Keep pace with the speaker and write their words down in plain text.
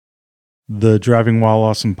The Driving While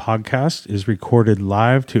Awesome podcast is recorded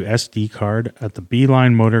live to SD card at the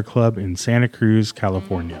Beeline Motor Club in Santa Cruz,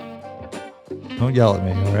 California. Don't yell at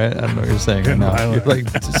me, all right? I don't know what you're saying right now. You're like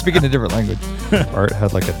speaking a different language. Art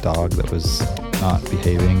had like a dog that was not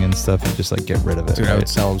behaving and stuff. You just like get rid of it. Dude, right? I would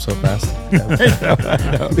sell him so fast.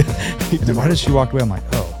 I know. And why did she walk away? I'm like,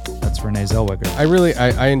 oh, that's Renee Zellweger.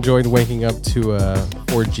 I enjoyed waking up to a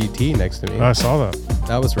Ford GT next to me. Oh, I saw that.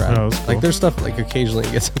 That was rad. That was cool. Like there's stuff like occasionally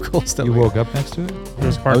you get some cool stuff. You like woke up next to it? It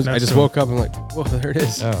was parked I next just to woke up and I'm like, whoa, there it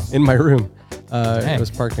is in my room. It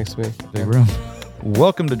was parked next to me. Big room.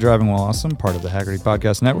 Welcome to Driving While Awesome, part of the Haggerty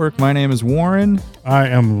Podcast Network. My name is Warren. I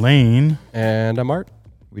am Lane. And I'm Art.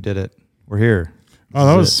 We did it. We're here. Oh,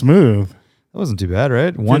 that was smooth. That wasn't too bad,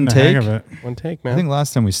 right? One take. Of it. One take, man. I think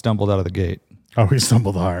last time we stumbled out of the gate. Oh, we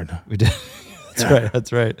stumbled hard. We did. That's right.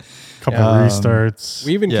 That's right. Couple restarts.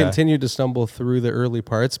 We even continued to stumble through the early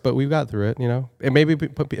parts, but we got through it, you know. And maybe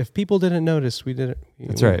if people didn't notice, we did it.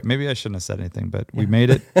 That's right. Maybe I shouldn't have said anything, but we made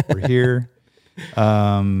it. We're here.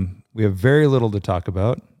 We have very little to talk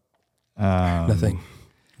about. Nothing.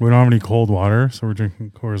 We don't have any cold water, so we're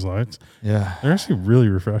drinking Coors Lights. Yeah. They're actually really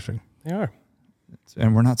refreshing. They are.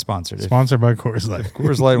 And we're not sponsored. Sponsored by Coors Light. If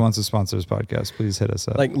Coors Light wants to sponsor this podcast, please hit us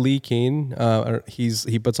up. Like Lee Keen,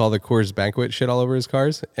 he puts all the Coors Banquet shit all over his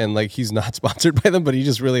cars, and like he's not sponsored by them, but he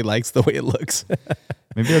just really likes the way it looks.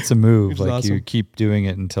 Maybe that's a move. Like awesome. you keep doing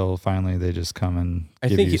it until finally they just come and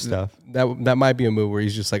give you stuff. That might be a move where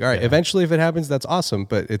he's just like, all right, eventually if it happens, that's awesome,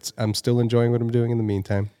 but I'm still enjoying what I'm doing in the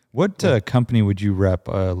meantime. What company would you rep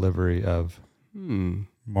a livery of?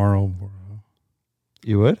 Marlboro.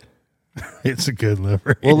 You would? It's a good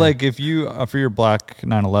livery. Well, like if you, for your black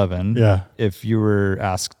 911, if you were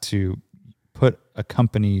asked to put a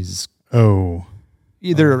company's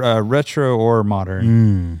either retro or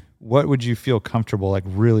modern, what would you feel comfortable like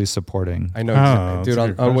really supporting? I know exactly.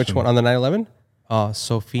 Dude, on which one? On the 911?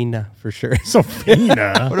 Sofina for sure.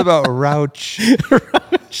 Sofina. What about Rauch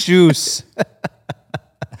Juice?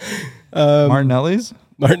 Martinelli's?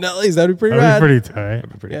 Martinelli's, that'd be pretty That'd rad. be pretty tight.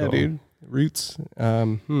 That'd be pretty Yeah, cool. dude. Roots.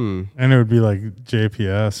 And it would be like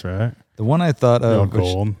JPS, right? The one I thought of,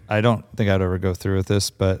 gold. which I don't think I'd ever go through with this,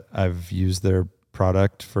 but I've used their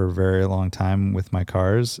product for a very long time with my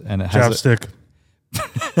cars, and it has Chapstick.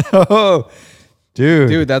 Oh,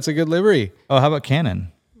 dude, that's a good livery. Oh, how about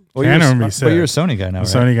Canon? Well, Canon would be sick. But you're a Sony guy now, right?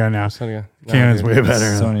 Sony guy now. Canon's way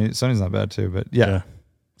better. Sony's not bad too, but yeah.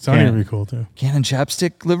 Sony would be cool too. Canon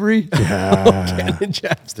chapstick livery? Yeah. Canon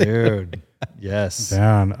chapstick. Dude, yes.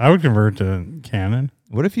 Down. I would convert to Canon.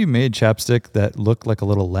 What if you made chapstick that looked like a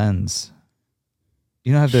little lens?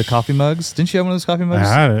 You know, have the coffee mugs? Didn't you have one of those coffee mugs?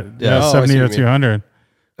 I had it. Yeah. 70 to 200.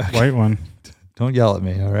 White one. Don't yell at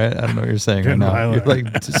me, all right? I don't know what you're saying right now. Violent. You're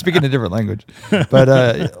like speaking a different language.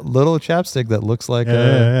 But little chapstick that looks like You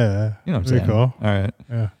know what I'm saying. Cool. All right.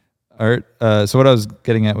 Yeah. All right. So what I was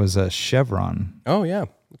getting at was a Chevron. Oh, yeah.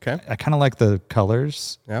 Okay. I kind of like the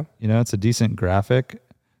colors. Yeah. You know, it's a decent graphic.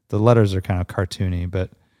 The letters are kind of cartoony, but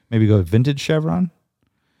maybe go vintage Chevron.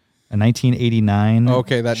 A 1989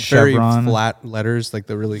 Okay, that Chevron. very flat letters, like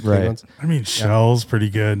the really clean ones. I mean, Shell's pretty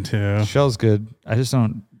good too. Shell's good. I just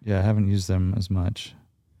don't, I haven't used them as much.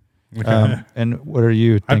 Okay. And what are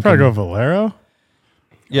you thinking? I'd probably go Valero.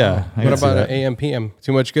 Yeah. I What can see about that. an AM PM?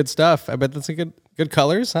 Too much good stuff. I bet that's a good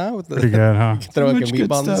colors, huh? With the Pretty good, huh? throw like a much good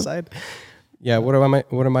meatball on the stuff. side. Yeah. What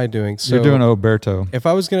am I doing? So You're doing Oberto. if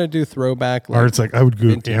I was gonna do throwback, like Or it's like I would go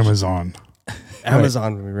vintage. Amazon.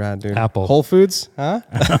 Amazon would be rad, dude. Apple. Whole Foods, huh?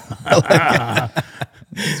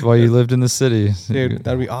 That's why you lived in the city. Dude,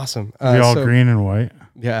 that'd be awesome. Be all so, green and white.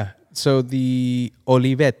 Yeah. So the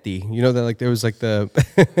Olivetti, you know that like there was like the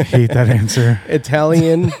I hate that answer.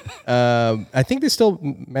 Italian. I think they still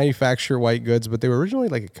manufacture white goods, but they were originally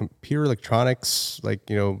like a computer electronics, like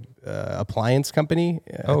appliance company.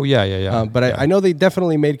 Oh, yeah. But I know they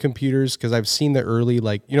definitely made computers because I've seen the early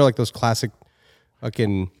like like those classic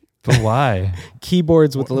fucking But why?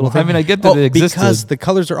 keyboards with the little thing. I mean, I get that it existed. Because the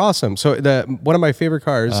colors are awesome. So one of my favorite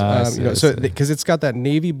cars, I see. because it's got that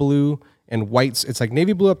navy blue and white. It's like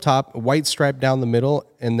navy blue up top, white stripe down the middle,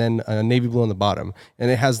 and then navy blue on the bottom.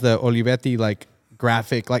 And it has the Olivetti like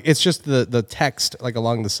graphic, like it's just the text like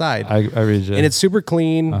along the side. I read you. And it's super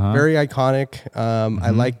clean, very iconic.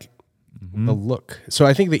 I like the look. So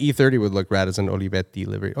I think the E30 would look rad as an Olivetti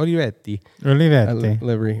livery. Olivetti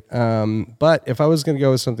livery. But if I was going to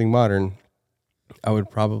go with something modern, I would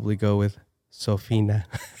probably go with Sofina.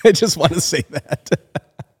 I just want to say that.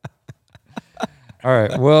 All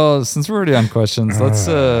right. Well, since we're already on questions,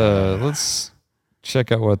 let's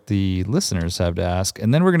check out what the listeners have to ask,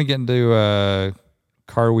 and then we're going to get into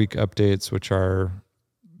Car Week updates, which are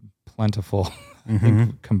plentiful. I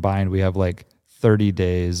think combined we have like 30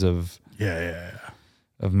 days of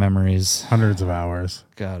of memories. Hundreds of hours.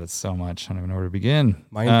 God, it's so much. I don't even know where to begin.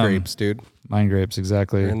 Mind grapes, dude. Mind grapes,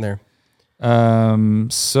 exactly. They're in there.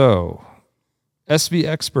 So, SV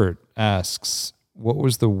Expert asks, what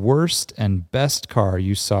was the worst and best car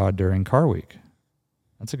you saw during Car Week?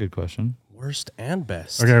 That's a good question. Worst and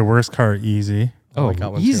best. Okay, worst car, easy. Oh,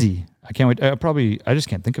 easy. Too. I can't wait. I just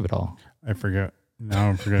can't think of it all. I forget. Now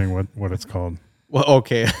I'm forgetting what it's called. Well,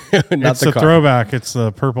 okay. It's the throwback. It's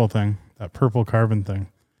the purple thing. That purple carbon thing.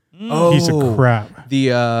 Oh, piece of crap.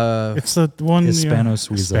 It's the one Hispano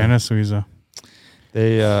Suiza.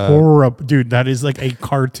 They horrible, dude. That is like a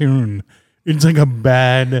cartoon. It's like a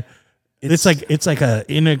bad. It's like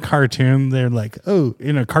in a cartoon. They're like,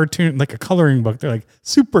 in a cartoon, like a coloring book. They're like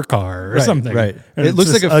supercar or something. Right. And it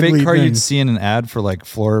looks like a fake car you'd see in an ad for like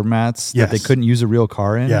floor mats that they couldn't use a real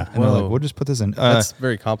car in. Yeah. And they're like, we'll just put this in. That's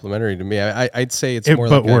very complimentary to me. I'd say it's more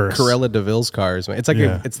like a Corella DeVille's cars. It's like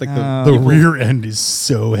it's like the rear end is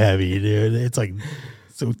so heavy, dude. It's like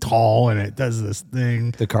so tall and it does this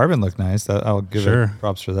thing. The carbon looked nice. I'll give it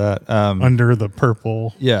props for that. Under the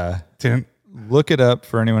purple tint. Look it up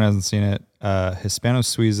for anyone who hasn't seen it. Hispano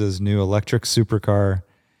Suiza's new electric supercar.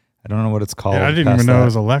 I don't know what it's called. Yeah, I didn't even know it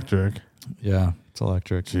was electric. Yeah, it's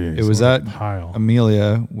electric. Jeez, it was at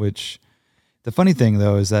Amelia, which the funny thing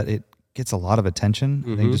though is that it gets a lot of attention.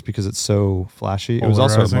 I think just because it's so flashy. Polarizing. It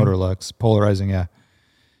was also at Motorlux. Polarizing, yeah.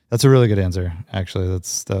 That's a really good answer. Actually,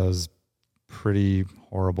 that was pretty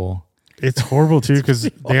horrible. It's horrible too because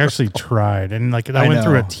they actually tried and like I went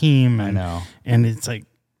through a team. And it's like.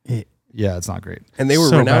 Yeah, it's not great. And they were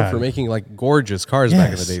renowned for making like gorgeous cars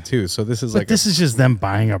back in the day too. So this is this is just them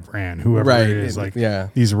buying a brand, whoever it is, like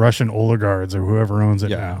these Russian oligarchs or whoever owns it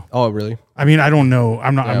now. Oh, really? I mean, I don't know.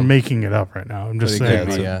 I'm making it up right now. I'm just saying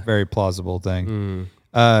it's a very plausible thing.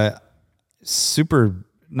 Super,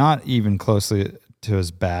 not even closely to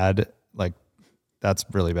as bad. Like that's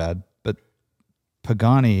really bad. But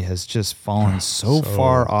Pagani has just fallen so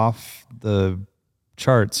far off the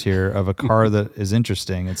charts here of a car that is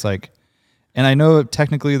interesting. It's like. And I know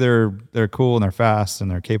technically they're cool and they're fast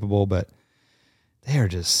and they're capable, but they are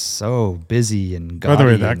just so busy and gaudy. By the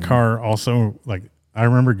way, that car also, like, I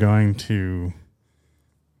remember going to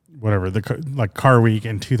whatever, Car Week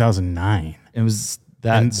in 2009. It was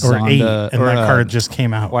that Zonda, or 8, and that car just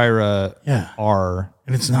came out. Huayra R.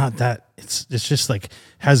 And it's not that, it's just like,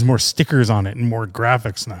 has more stickers on it and more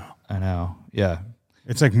graphics now. I know, yeah.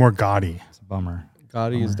 It's like more gaudy. It's a bummer.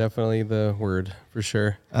 Gaudy is definitely the word, for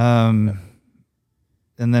sure.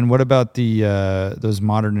 And then what about the those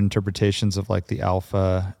modern interpretations of like the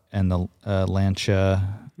Alpha and the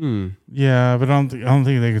Lancia? Yeah, but I don't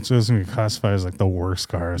think they could be classified as like the worst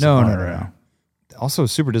cars. No. Also,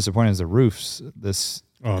 super disappointing is the roofs.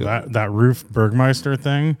 That roof Bergmeister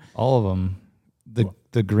thing. All of them.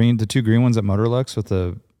 The two green ones at Motorlux with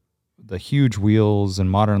the huge wheels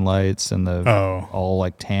and modern lights and the all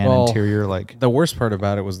like tan interior. Like the worst part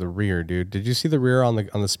about it was the rear, dude. Did you see the rear on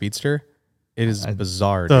the Speedster? It is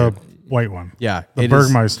bizarre. The white one. Yeah. The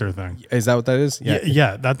Bergmeister thing. Is that what that is?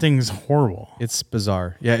 Yeah. That thing's horrible. It's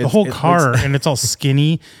bizarre. Yeah. The whole car, and it's all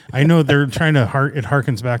skinny. I know they're trying to it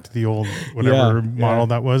harkens back to the old whatever model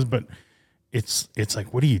that was, but it's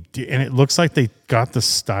like, what do you do? And it looks like they got the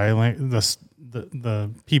styling,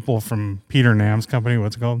 the people from Peter Nam's company.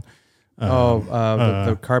 What's it called?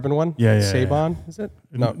 The carbon one? Yeah. Sabon, is it?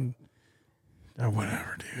 No.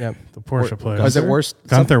 Whatever, dude. Yeah. The Porsche place. Was it worse?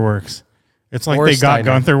 Gunther Works. It's like they got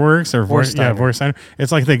Gunther Works or Vorsteiner.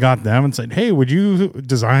 It's like they got them and said, "Hey, would you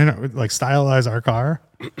design stylize our car?"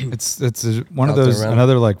 It's one of those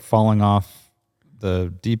another like falling off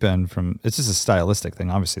the deep end from. It's just a stylistic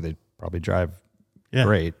thing. Obviously, they probably drive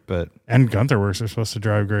great, but Gunther Works are supposed to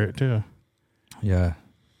drive great too. Yeah.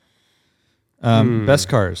 Best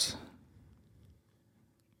cars.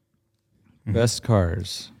 Best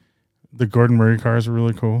cars. The Gordon Murray cars are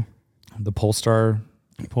really cool. The Polestar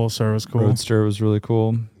was cool. Roadster was really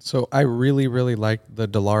cool. So I really, really liked the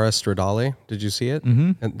Dallara Stradale. Did you see it?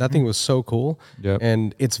 Mm-hmm. And that thing was so cool. Yep.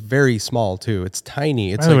 And it's very small too. It's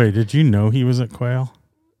tiny. It's By the way, did you know he was at Quail?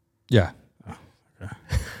 Yeah. Oh, okay.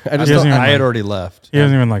 I had already left. He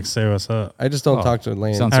doesn't even say what's up. I just don't talk to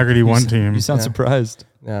Lane. Haggerty one team. You sound surprised.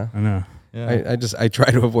 Yeah. I know. Yeah. I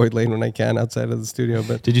try to avoid Lane when I can outside of the studio.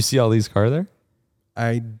 But did you see Ali's car there?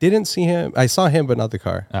 I didn't see him. I saw him, but not the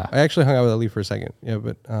car. I actually hung out with Ali for a second. Yeah,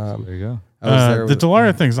 but so there you go. I was there the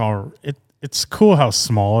Dallara thing's it's cool how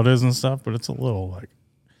small it is and stuff, but it's a little like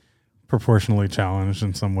proportionally challenged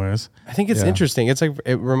in some ways. I think it's interesting. It's like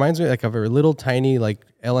it reminds me like of a little tiny like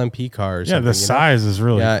LMP car. Or something, the size is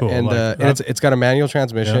really cool. And and it's got a manual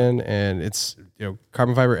transmission, and it's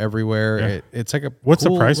carbon fiber everywhere. Yeah. It's like a what's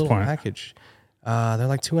the price point package? They're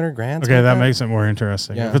like $200,000. Okay, that makes it more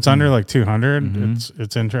interesting. Yeah. If it's under like 200,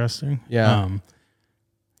 it's interesting. Yeah,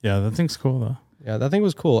 yeah, that thing's cool though. Yeah, that thing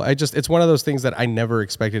was cool. It's one of those things that I never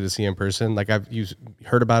expected to see in person. Like you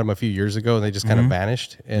heard about them a few years ago, and they just kind of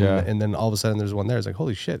vanished, and then all of a sudden there's one there. It's like,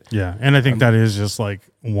 holy shit. Yeah, and I think that is just like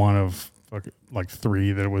one of like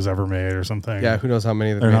 3 that was ever made or something. Yeah, who knows how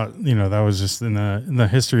many they're not. That was just in the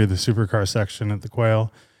history of the supercar section at the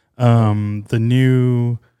Quail. The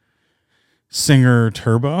new Singer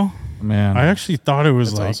Turbo, man, I actually thought it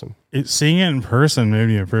was awesome. Seeing it in person made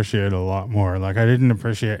me appreciate it a lot more. Like I didn't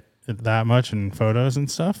appreciate it that much in photos and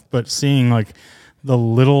stuff, but seeing like the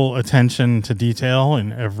little attention to detail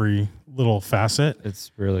in every little facet,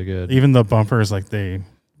 it's really good. Even the bumpers, like they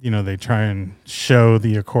try and show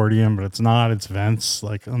the accordion, but it's not. It's vents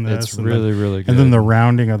like on this. It's really good. And then the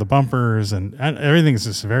rounding of the bumpers and everything's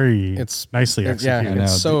just very nicely executed. Yeah,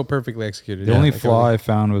 it's so perfectly executed. The only flaw I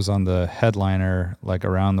found was on the headliner, like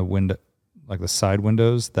around the window, like the side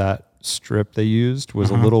windows. That strip they used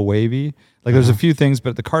was a little wavy. Like there's a few things,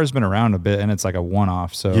 but the car's been around a bit and it's like a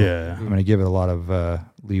one-off. So I'm going to give it a lot of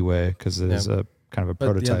leeway because it is a kind of a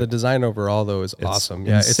prototype. Yeah, the design overall though is awesome.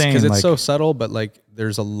 Yeah, it's because it's so subtle, but like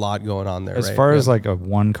there's a lot going on there. As far as like a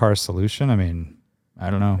one-car solution, I mean, I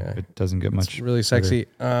don't know. Yeah. It doesn't get much. It's really sexy.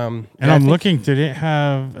 And I'm looking. Did it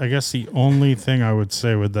have? I guess the only thing I would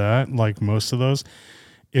say with that, like most of those,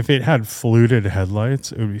 if it had fluted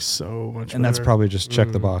headlights, it would be so much better. And that's probably just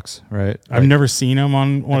check the box, right? I've never seen them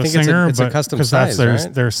on a Singer, it's a custom size, that's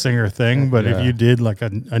their Singer thing. But if you did like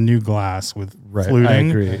a new glass with fluting,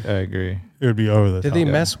 I agree. It would be over the top. Did they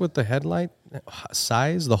mess with the headlight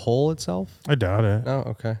size, the hole itself? I doubt it. Oh,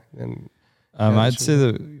 okay. And I'd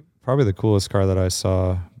say probably the coolest car that I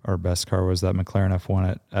saw, our best car, was that McLaren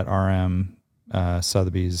F1 at RM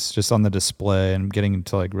Sotheby's, just on the display and getting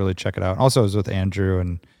to like really check it out. Also, I was with Andrew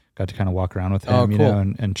and got to kind of walk around with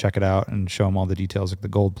him, and check it out and show him all the details, like the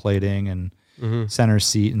gold plating and center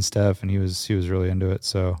seat and stuff. And he was really into it.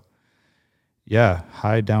 So yeah,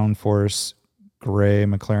 high downforce gray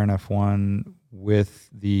McLaren F1 with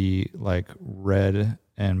the like red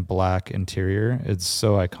and black interior. It's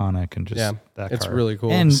so iconic and just it's really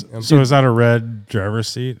cool. And so is that a red driver's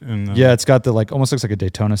seat? Yeah, it's got the like almost looks like a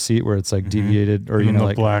Daytona seat where it's like deviated, or the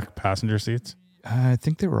like black passenger seats. I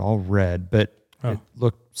think they were all red, but it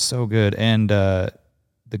looked so good. And the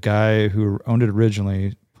guy who owned it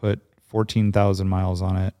originally put 14,000 miles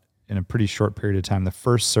on it in a pretty short period of time. The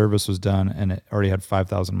first service was done and it already had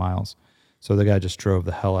 5,000 miles. So the guy just drove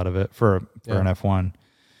the hell out of it for an F1.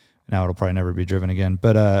 Now it'll probably never be driven again,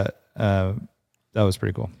 but that was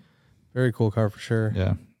pretty cool. Very cool car for sure.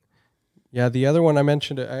 Yeah. Yeah, the other one I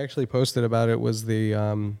mentioned, I actually posted about it, was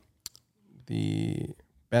the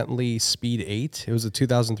Bentley Speed 8. It was a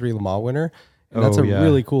 2003 Le Mans winner. And that's a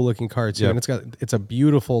really cool looking car too. Yep. And it's a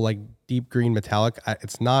beautiful like deep green metallic.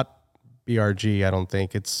 It's not BRG, I don't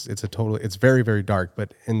think. It's very, very dark,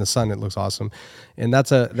 but in the sun it looks awesome. And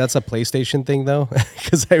that's a PlayStation thing though,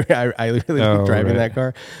 because I really like driving that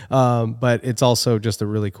car. But it's also just a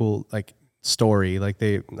really cool like story. Like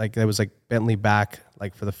there was like Bentley back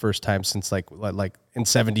like for the first time since like in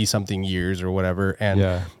 70 something years or whatever.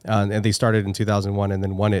 And and they started in 2001 and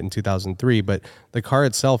then won it in 2003. But the car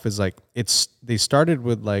itself is like, they started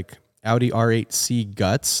with like Audi R8C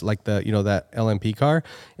guts, like that LMP car.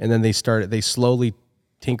 And then they slowly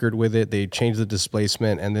tinkered with it. They changed the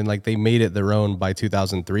displacement and then like they made it their own by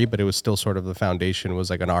 2003, but it was still sort of the foundation was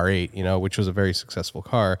like an R8, which was a very successful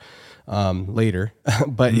car later.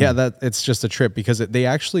 But it's just a trip because they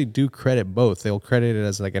actually do credit both. They'll credit it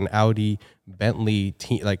as like an Audi Bentley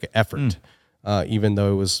like effort, even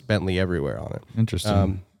though it was Bentley everywhere on it.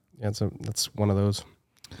 Interesting. That's one of those.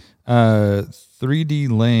 3D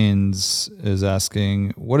Lanes is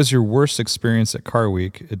asking, what is your worst experience at Car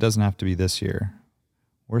Week? It doesn't have to be this year.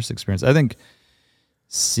 Worst experience. I think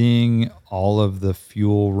seeing all of the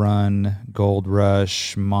Fuel Run, Gold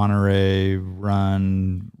Rush, Monterey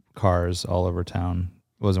Run cars all over town.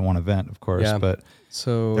 It wasn't one event, of course, but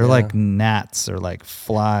they're like gnats or like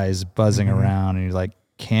flies buzzing around, and you like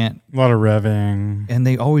can't. A lot of revving. And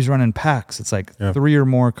they always run in packs. It's like 3 or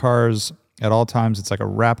more cars at all times. It's like a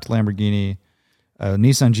wrapped Lamborghini, a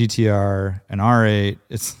Nissan GTR, an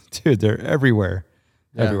R8. They're everywhere.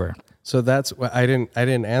 Everywhere. So that's what I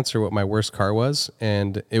didn't answer what my worst car was,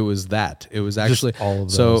 and it was that. It was actually just all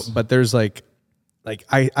of those. So, but there's like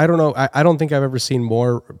I don't know. I don't think I've ever seen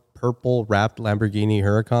more purple wrapped Lamborghini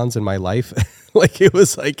Huracans in my life. Like it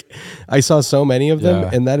was like I saw so many of them,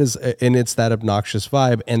 and it's that obnoxious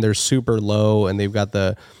vibe, and they're super low, and they've got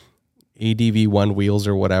the ADV1 wheels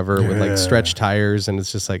or whatever with like stretch tires, and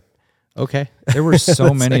it's just like, okay. There were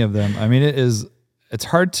so many of them. I mean, it's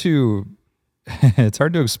hard to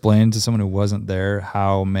explain to someone who wasn't there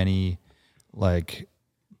how many like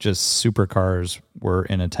just supercars were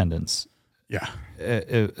in attendance. Yeah.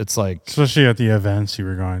 It's like, especially at the events you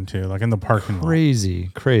were going to, like in the parking lot.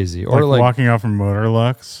 Crazy. Or like walking out from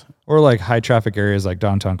Motorlux. Or like high traffic areas like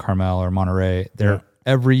downtown Carmel or Monterey.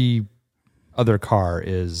 Every other car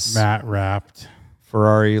is matte wrapped.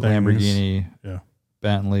 Ferrari, Lamborghini,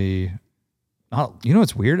 Bentley. You know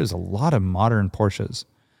what's weird is a lot of modern Porsches,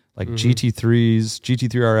 like GT3s,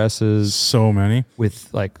 GT3 RSs. So many.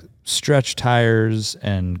 With like stretch tires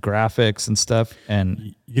and graphics and stuff.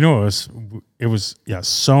 And you know, it was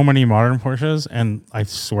so many modern Porsches, and I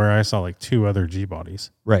swear I saw like 2 other G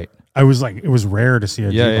bodies. Right. I was like, it was rare to see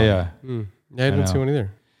a G body. Yeah, I didn't see one either.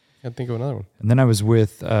 Can't think of another one. And then I was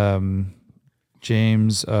with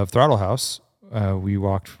James of Throttle House. We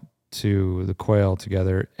walked to the Quail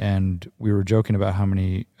together, and we were joking about how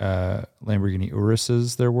many Lamborghini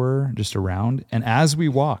Uruses there were just around. And as we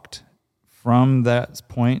walked from that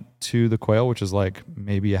point to the Quail, which is like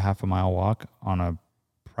maybe a half a mile walk on a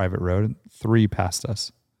private road, 3 passed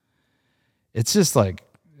us. It's just like,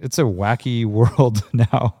 it's a wacky world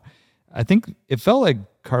now. I think it felt like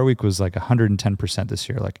Car Week was like 110% this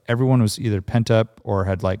year. Like everyone was either pent up or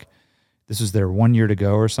had like, this was their 1 year to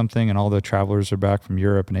go or something. And all the travelers are back from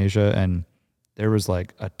Europe and Asia. And there was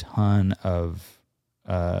like a ton of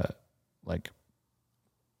like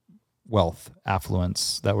wealth,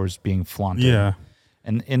 affluence that was being flaunted. Yeah.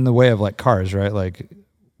 And in the way of like cars, right? Like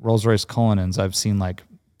Rolls-Royce Cullinans, I've seen like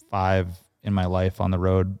 5 in my life on the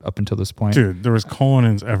road up until this point. Dude, there was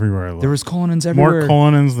Cullinans everywhere. There was Cullinans everywhere. More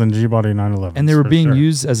Cullinans than G-Body 911s. And they were being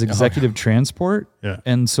used as executive transport. Yeah.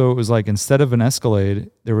 And so it was like, instead of an Escalade,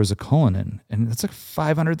 there was a Cullinan. And it's like a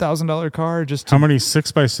 $500,000 car. How many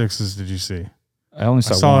 6x6s did you see? I only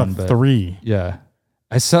saw one. 3. Yeah.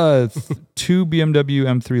 I saw 2 BMW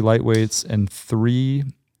M3 lightweights and 3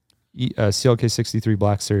 CLK 63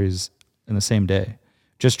 Black Series in the same day,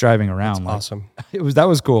 just driving around. That's awesome. That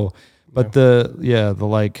was cool. But the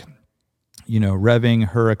like, you know,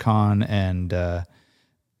 revving Huracan and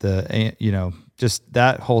just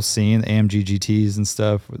that whole scene, the AMG GTs and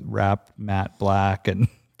stuff with wrapped matte black, and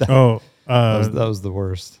that was the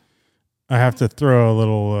worst. I have to throw a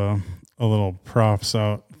little props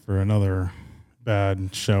out for another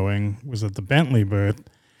bad showing. Was at the Bentley booth,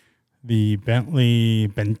 the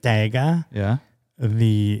Bentley Bentayga. Yeah.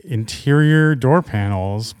 The interior door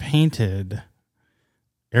panels painted,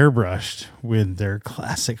 airbrushed with their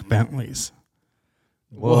classic Bentleys.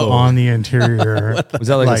 Whoa. On the interior. Was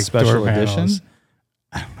that like a special edition?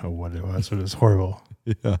 I don't know what it was, but it was horrible.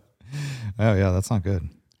 Yeah. Oh yeah, that's not good.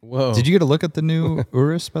 Whoa. Did you get a look at the new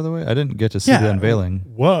Urus, by the way? I didn't get to see the unveiling.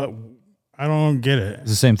 What? I don't get it. It's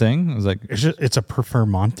the same thing? It was like, it's a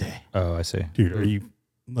Performante. Oh, I see. Dude, are you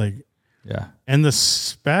like, yeah. And the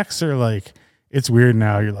specs are like, it's weird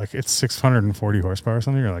now. You're like, it's 640 horsepower or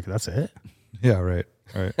something. You're like, that's it? Yeah, right.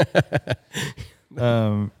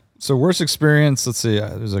 So worst experience, let's see.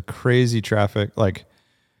 There's a crazy traffic, like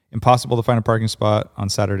impossible to find a parking spot on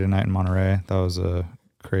Saturday night in Monterey. That was a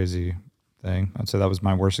crazy thing. I'd say that was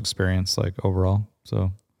my worst experience, like overall.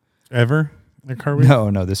 So ever at Car Week?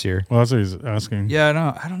 No, this year. Well, that's what he's asking. Yeah,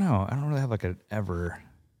 no, I don't know. I don't really have like an ever.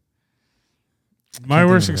 My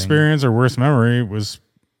worst experience or worst memory was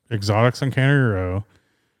exotics on Cannery Row,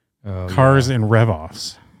 cars in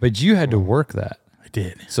rev-offs. But you had to work that. I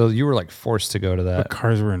did. So you were like forced to go to that. But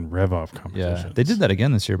cars were in rev-off competitions. Yeah, they did that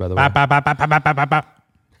again this year, by the way.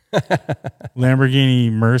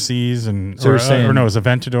 Lamborghini Mercies and so it was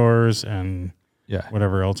Aventadors and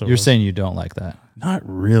whatever else. You're saying you don't like that? Not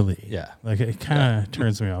really. Yeah, like it kind of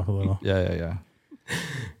turns me off a little. Yeah.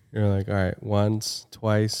 You're like, all right, once,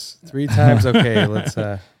 twice, 3 times. Okay, let's.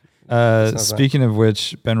 Speaking of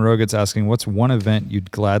which, Ben Roget's asking, what's one event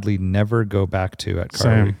you'd gladly never go back to at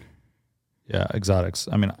Car Week? Yeah, exotics.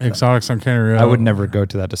 I mean, exotics on Cannery Row. I would never go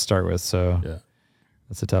to that to start with, so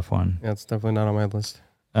that's a tough one. Yeah, it's definitely not on my list.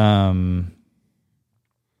 I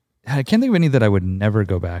can't think of any that I would never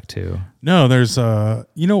go back to. No, there's I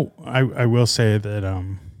will say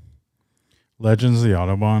that Legends of the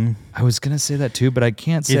Autobahn. I was gonna say that too, but I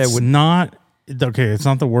can't say it's not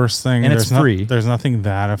the worst thing, and it's free. There's nothing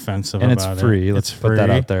that offensive and about it. It's free. Let's put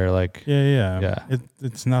that out there. Like yeah.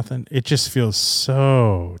 It's nothing. It just feels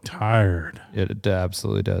so tired. It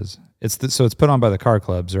absolutely does. So it's put on by the car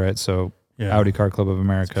clubs, right? So Audi Car Club of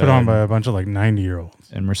America, it's put on by a bunch of like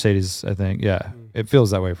 90-year-olds and Mercedes. I think it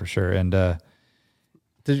feels that way for sure. And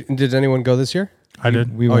did anyone go this year? I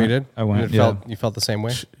did. You did? I went. You felt the same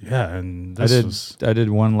way? Yeah, and I did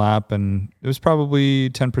one lap, and it was probably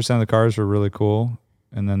 10% of the cars were really cool,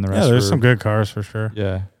 and then the rest. Yeah, there's some good cars for sure.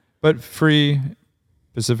 Yeah, but free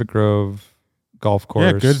Pacific Grove golf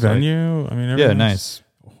course. Yeah, good venue. I mean, yeah, nice.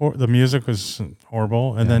 The music was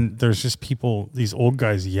horrible, and then there's just people, these old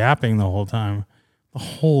guys yapping the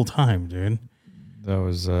whole time, dude. That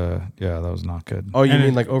was that was not good. Oh, you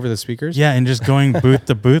mean like over the speakers? Yeah, and just going booth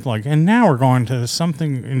to booth, like, and now we're going to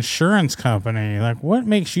something insurance company. Like, what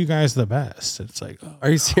makes you guys the best? It's like, are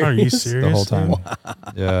you serious? Are you serious? The whole time. Wow.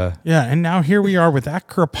 Yeah. Yeah, and now here we are with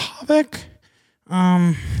Akrapovic.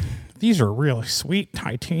 These are really sweet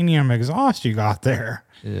titanium exhaust you got there.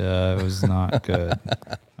 Yeah, it was not good.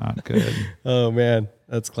 Not good. Oh man,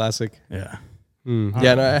 that's classic. Yeah.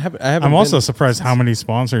 Yeah, no, I haven't. I'm also surprised how many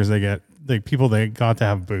sponsors they get. Like people they got to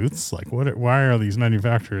have booths. Like what? Why are these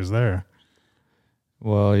manufacturers there?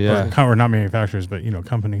 Well, yeah, or not manufacturers, but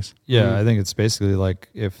companies. Yeah, I think it's basically like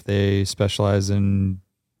if they specialize in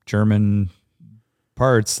German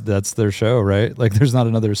parts, that's their show, right? Like there's not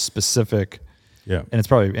another specific. Yeah, and it's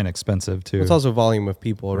probably inexpensive too. It's also volume of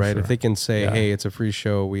people, right? Sure. If they can say, "Hey, it's a free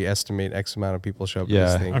show," we estimate X amount of people show up. Yeah,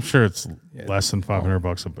 to this thing. I'm sure it's less than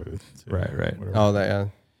 $500 a booth. Too. Right. Whatever. Oh, that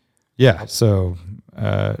yeah. So,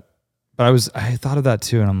 but I thought of that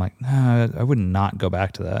too, and I'm like, nah, I would not go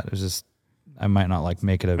back to that. It was just I might not like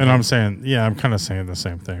make it a. And I'm saying, I'm kind of saying the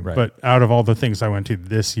same thing. Right. But out of all the things I went to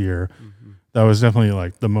this year, that was definitely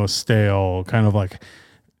like the most stale, kind of like.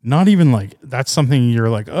 Not even like that's something you're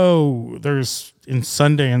like, oh, there's in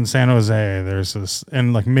Sunday in San Jose, there's this,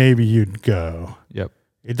 and like maybe you'd go. Yep.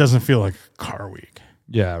 It doesn't feel like Car Week.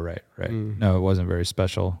 Yeah, right. No, it wasn't very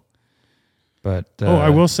special. But I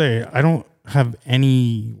will say I don't have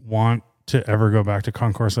any want to ever go back to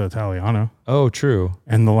Concorso Italiano. Oh, true.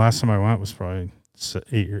 And the last time I went was probably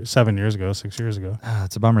 7 years ago, 6 years ago.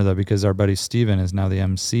 It's a bummer though because our buddy Steven is now the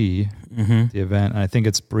MC the event, and I think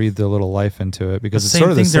it's breathed a little life into it because it's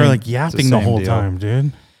sort of the same. They're like yapping the whole time,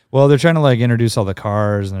 dude. Well, they're trying to like introduce all the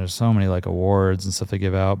cars, and there's so many like awards and stuff they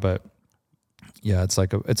give out, but yeah, it's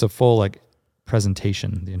like it's a full like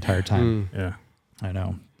presentation the entire time. Yeah, I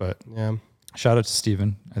know, but yeah. Shout out to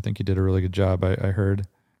Steven. I think he did a really good job. I heard.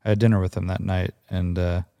 I had dinner with him that night, and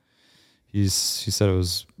he said it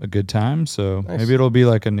was a good time. So maybe it'll be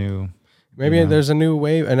like a new. Maybe there's a new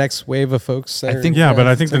wave, a next wave of folks. I think but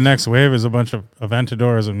I think the next wave is a bunch of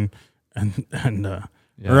Aventadors and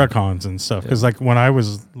Huracans and stuff. Because like when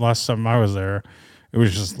last time I was there, it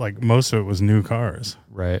was just like most of it was new cars.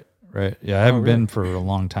 Right. Yeah, I haven't been for a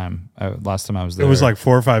long time. Last time I was there, it was like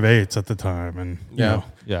 458s at the time, and yeah.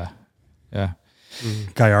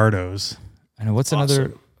 Gallardos. I know what's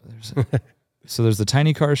another. So there's the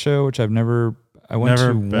Tiny Car Show, which I went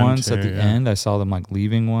to once at the end. I saw them like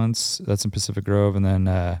leaving once. That's in Pacific Grove, and then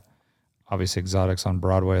obviously Exotics on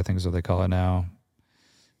Broadway, I think is what they call it now.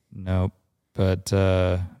 Nope, but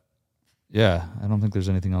yeah, I don't think there's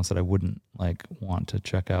anything else that I wouldn't like want to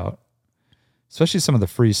check out. Especially some of the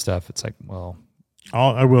free stuff. It's like, well,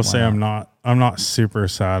 I will say I'm not super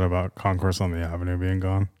sad about Concourse on the Avenue being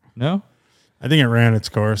gone. No, I think it ran its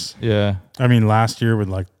course. Yeah, I mean last year with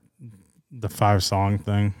like the 5-song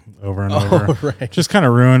thing over and over, right. Just kind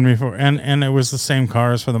of ruined me and it was the same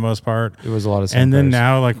cars for the most part. It was a lot of same and then cars.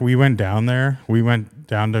 now like we went down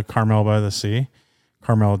to Carmel by the Sea,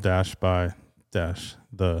 Carmel by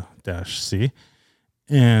the Sea,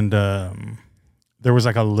 and there was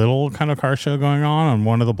like a little kind of car show going on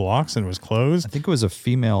one of the blocks, and it was closed. I think it was a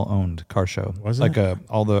female-owned car show. Was it? Like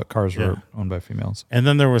all the cars were owned by females. And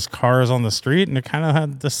then there was cars on the street, and it kind of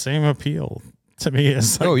had the same appeal to me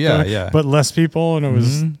as like but less people, and it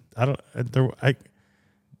was I don't know.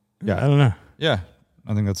 Yeah,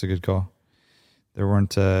 I think that's a good call. There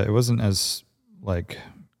weren't it wasn't as like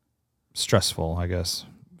stressful, I guess,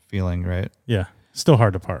 feeling, right? Yeah, still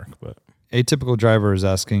hard to park, but Atypical Driver is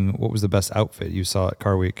asking what was the best outfit you saw at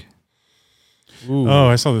Car Week. Ooh. Oh,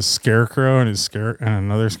 I saw the Scarecrow and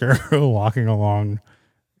another Scarecrow walking along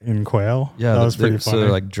in quail. Yeah, that was pretty funny. So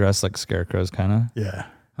they're like dressed like scarecrows, kind of. Yeah.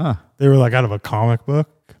 Huh. They were like out of a comic book,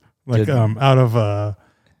 like out of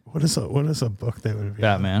what is a book they would be?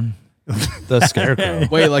 Batman. The Scarecrow.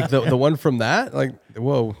 Wait, like the one from that? Like,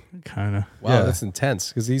 whoa. Kind of. Wow, that's intense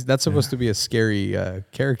because that's supposed to be a scary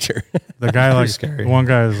character. The guy like scary. One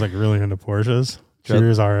guy is like really into Porsches.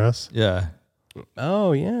 Series RS. Yeah.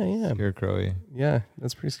 Oh yeah. Scarecrowy. Yeah,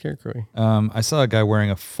 that's pretty scarecrowy. I saw a guy wearing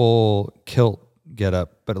a full kilt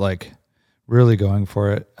getup, but like really going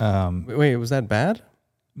for it. Wait, was that bad?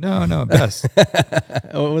 No, best.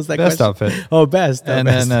 What was that? Best question? outfit. Oh, best. And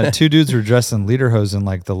best. then two dudes were dressed in lederhosen,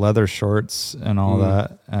 like the leather shorts and all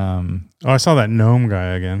that. I saw that gnome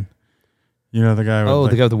guy again. You know the guy.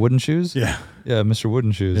 The guy with the wooden shoes. Yeah, Mr.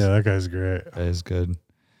 Wooden Shoes. Yeah, that guy's great. That is good.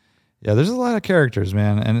 Yeah, there's a lot of characters,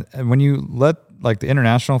 man, and when you let like the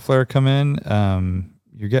international flair come in,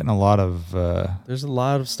 you're getting a lot of. There's a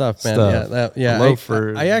lot of stuff, man.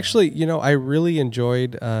 I actually, I really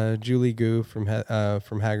enjoyed Julie Gu from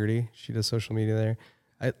Haggerty. She does social media there.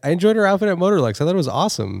 I enjoyed her outfit at Motorlux. I thought it was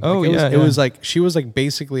awesome. It was like she was like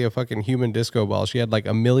basically a fucking human disco ball. She had like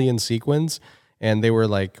a million sequins, and they were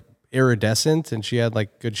like iridescent, and she had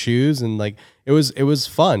like good shoes, and like it was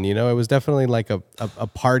fun. It was definitely like a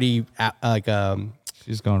party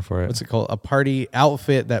she's going for it. What's it called? A party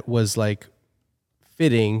outfit that was like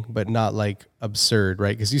fitting, but not like absurd,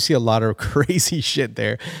 right? Because you see a lot of crazy shit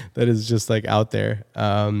there that is just like out there.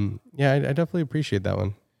 I definitely appreciate that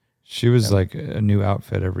one. She was like a new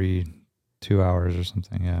outfit every 2 hours or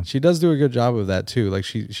something. Yeah, she does do a good job of that too. Like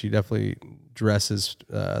she definitely dresses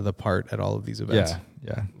the part at all of these events.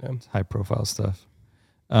 Yeah. It's high profile stuff.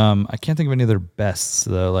 I can't think of any other bests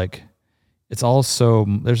though. Like it's all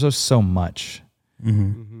there's just so much.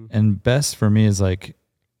 Mm-hmm. And best for me is like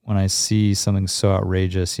when I see something so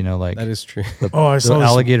outrageous, like that is true. I saw the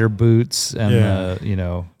alligator boots and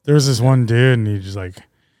there was this one dude and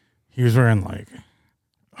he was wearing like,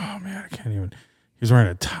 oh man, I can't even. He was wearing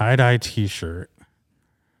a tie-dye t-shirt.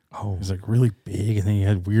 Oh, he was like really big, and then he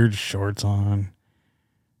had weird shorts on.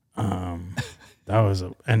 And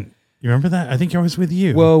you remember that? I think I was with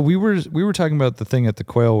you. Well, we were talking about the thing at the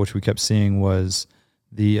Quail, which we kept seeing was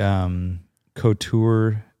the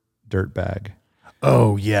couture dirt bag.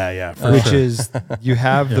 Oh yeah, which is you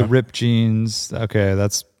have the ripped jeans. Okay,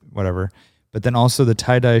 that's whatever. But then also the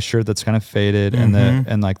tie-dye shirt that's kind of faded,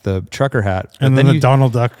 and like the trucker hat, and then the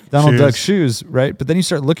Donald Duck shoes, right? But then you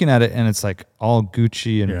start looking at it, and it's like all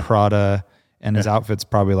Gucci and Prada, and his outfit's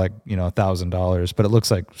probably like $1,000, but it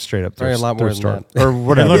looks like straight up thrift store or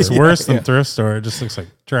whatever. It looks worse than thrift store. It just looks like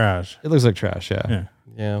trash. It looks like trash.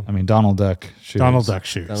 Yeah. I mean Donald Duck shoes.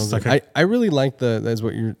 I really like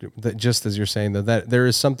just as you're saying though, that there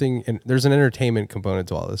is something, and there's an entertainment component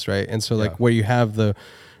to all this, right? And so like where you have the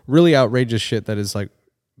really outrageous shit that is like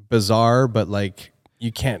bizarre, but like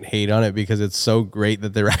you can't hate on it because it's so great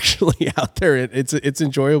that they're actually out there. It's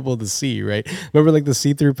enjoyable to see, right? Remember like the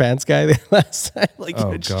see-through pants guy last time? Like,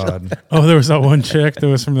 oh god! There was that one chick that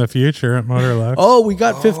was from the future at Motorlux. Oh, we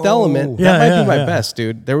got Fifth Element. That might be my best,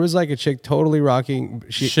 dude. There was like a chick totally rocking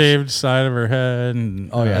shaved side of her head.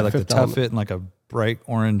 And, like the tough fit and like a bright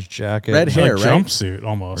orange jacket, red hair, like right? Jumpsuit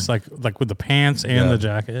almost like with the pants and the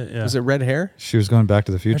jacket. Yeah. Was it red hair? She was going Back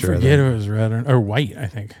to the Future. I forget if it was red or white. I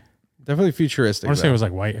think definitely futuristic. I want to say it was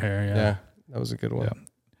like white hair. Yeah, that was a good one. Yeah.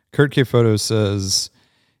 Kurt K Photo says,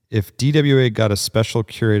 if DWA got a special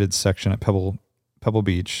curated section at Pebble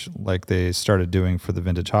Beach, like they started doing for the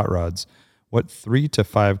vintage hot rods, what 3 to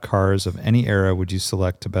 5 cars of any era would you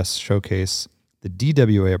select to best showcase the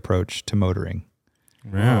DWA approach to motoring?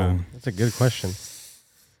 Wow, that's a good question.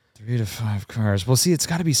 3 to 5 cars. Well, see, it's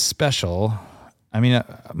got to be special. I mean,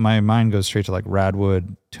 my mind goes straight to like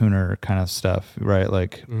Radwood tuner kind of stuff, right?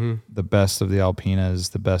 Like the best of the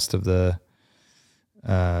Alpinas, the best of the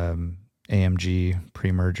AMG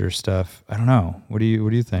pre-merger stuff. I don't know. What do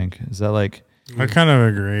you think? Is that like? I kind of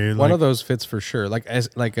agree. One of those fits for sure. Like a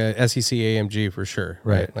SEC AMG for sure.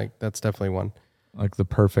 Right. Like that's definitely one. Like the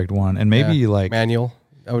perfect one, and maybe like manual.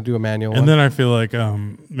 I would do a manual. And then I feel like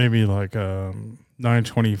maybe like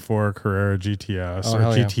 924 Carrera GTS or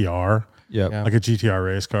GTR. Yeah, like a GTR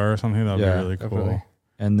race car or something. That would be really cool. Definitely.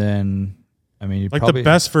 And then, I mean, like the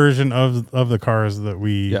best version of the cars that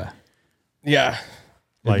we. Yeah.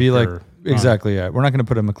 It'd be like exactly. Yeah, we're not going to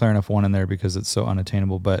put a McLaren F1 in there because it's so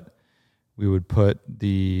unattainable, but we would put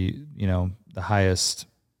the the highest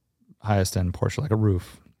end Porsche, like a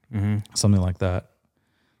roof, something like that.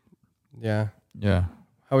 Yeah. Yeah.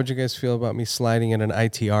 How would you guys feel about me sliding in an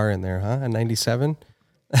ITR in there, huh? A 97?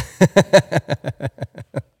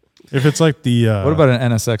 If it's like the... what about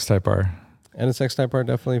an NSX Type R? NSX Type R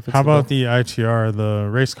definitely fits. How about the ITR, the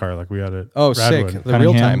race car like we had it? Oh, Radwood. Sick. The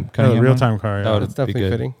real-time. The real-time car, yeah. That's definitely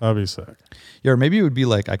fitting. That would be sick. Yeah, or maybe it would be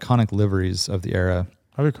like iconic liveries of the era.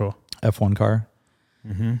 That'd be cool. F1 car.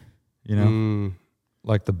 Mm-hmm.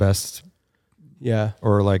 Like the best... Yeah.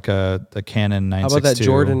 Or like the Canon 962. How about that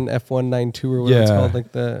Jordan F192 or whatever it's called?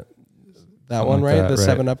 Like that one, right? The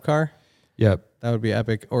 7-Up car? Yep. That would be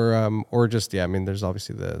epic. Or just, I mean, there's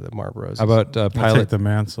obviously the Marlboros. How about Pilot the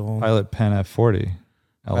Mansell? Pilot Pen F40.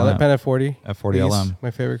 Pilot Pen F40. F40 LM. My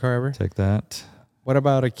favorite car ever. Take that. What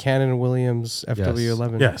about a Cannon Williams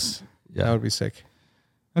FW11? Yes. Yeah. That would be sick.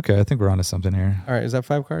 Okay, I think we're onto something here. All right, is that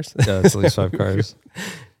 5 cars? Yeah, it's at least 5 cars.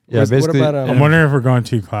 Yeah, basically. What about, I'm wondering if we're going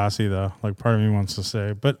too classy though. Like part of me wants to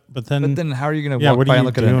say, but then how are you going to walk by and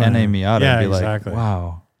look at an NA Miata and be like,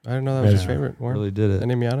 wow. I didn't know that was his favorite. Warren. Really did it.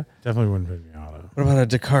 NA Miata? Definitely wouldn't pick Miata. What about a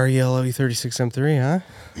Dakar yellow E36 M3,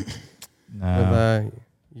 huh? No. With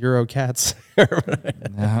Euro cats.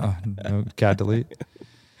 no cat delete.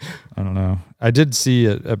 I don't know. I did see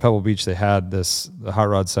at Pebble Beach they had the hot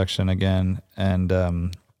rod section again, and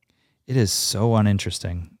it is so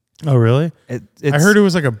uninteresting. Oh, really? I heard it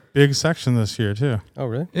was like a big section this year too. Oh,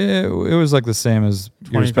 really? It was like the same as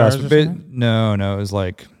years past. No, it was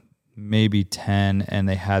like maybe 10, and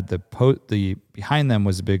they had the behind them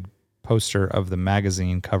was a big poster of the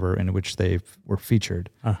magazine cover in which they were featured,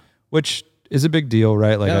 which is a big deal,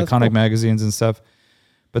 right? Like iconic magazines and stuff.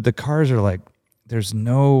 But the cars are like, there's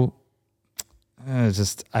no, I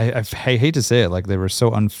hate to say it, like they were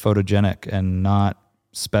so unphotogenic and not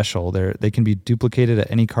special. They can be duplicated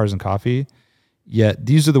at any Cars and Coffee, yet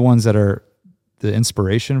these are the ones that are the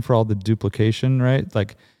inspiration for all the duplication, right?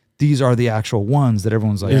 Like these are the actual ones that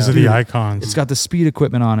everyone's like, these are the icons. It's got the speed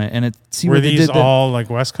equipment on it, and were these all like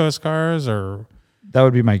West Coast cars, or that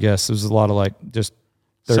would be my guess. There's a lot of like just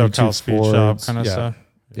SoCal Speed Shop kind of stuff.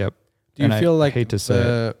 Yep. Do you feel like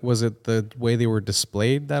was it the way they were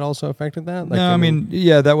displayed that also affected that? Like, no, I mean,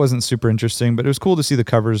 that wasn't super interesting, but it was cool to see the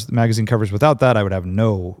covers, the magazine covers. Without that, I would have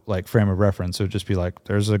no like frame of reference. It would just be like,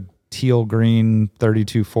 there's a teal green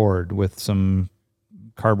 32 Ford with some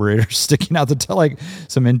carburetors sticking out like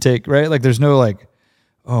some intake, right? Like there's no like,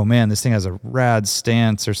 oh man, this thing has a rad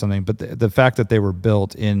stance or something. But the fact that they were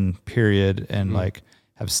built in period and like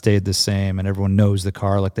have stayed the same, and everyone knows the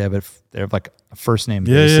car, like they have like a first name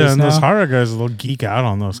basis. Yeah, and now those hard guys will geek out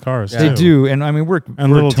on those cars. They do, and I mean we're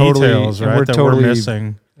little totally, details, right? That we're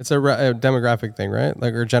missing. It's a demographic thing, right?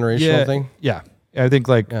 Like or generational thing. Yeah, I think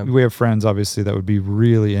we have friends obviously that would be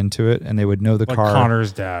really into it, and they would know the car.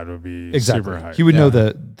 Connor's dad would be super hyped. He would know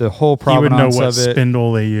the whole provenance of it. He would know what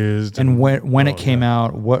spindle they used and when it came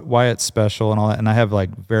out, why it's special and all that. And I have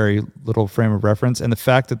like very little frame of reference, and the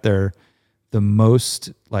fact that they're the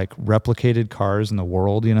most like replicated cars in the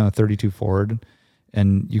world, a 32 Ford,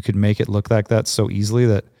 and you could make it look like that so easily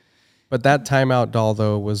that. But that timeout doll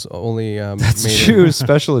though was only that's made true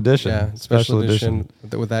special edition. Yeah, special edition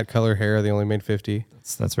with that color hair. They only made 50.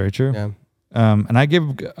 That's very true. Yeah. And I gave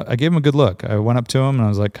him a good look. I went up to him and I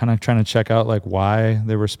was like kind of trying to check out like why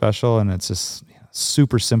they were special, and it's just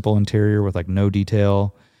super simple interior with like no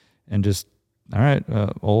detail, and just all right,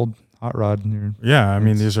 old hot rod. Yeah, I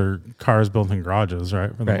mean these are cars built in garages, right?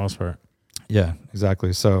 For the most part. Yeah,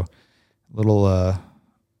 exactly. So little, I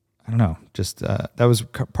don't know, just that was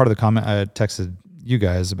part of the comment I had texted you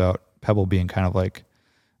guys about Pebble being kind of like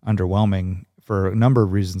underwhelming for a number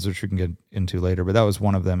of reasons, which we can get into later. But that was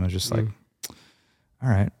one of them. It was just like, all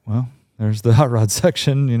right, well, there's the hot rod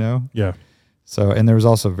section, Yeah. So, and there was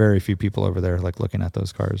also very few people over there like looking at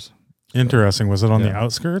those cars. Interesting. Was it on the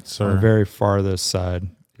outskirts or on the very farthest side?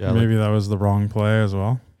 Yeah, maybe that was the wrong play as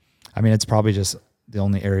well. I mean, it's probably just the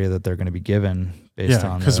only area that they're going to be given based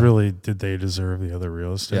on. Because really, did they deserve the other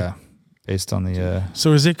real estate? Yeah, based on the.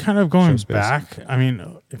 So is it kind of going back? I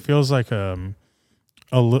mean, it feels like for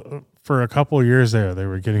a couple of years there, they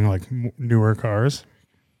were getting like newer cars.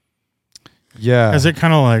 Yeah. Has it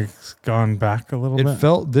kind of like gone back a little bit? It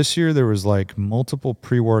felt this year there was like multiple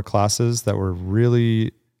pre-war classes that were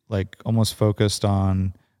really like almost focused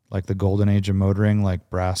on like the golden age of motoring, like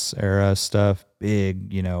brass era stuff,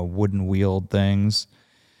 big, wooden wheeled things.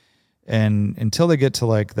 And until they get to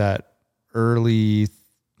like that early,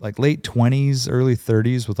 like late 20s, early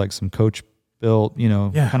 30s with like some coach built,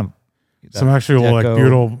 kind of some actual like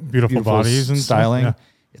beautiful bodies and styling. Stuff. Yeah.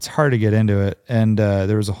 It's hard to get into it. And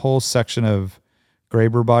there was a whole section of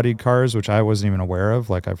Graber bodied cars, which I wasn't even aware of.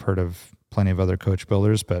 Like I've heard of plenty of other coach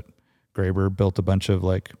builders, but Graber built a bunch of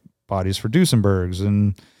like bodies for Duesenbergs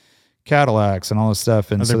and Cadillacs and all this stuff.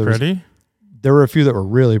 And are they pretty? There were a few that were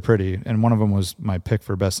really pretty, and one of them was my pick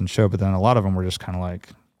for best in show, but then a lot of them were just kind of like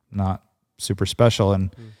not super special.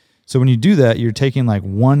 And so when you do that, you're taking like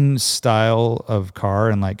one style of car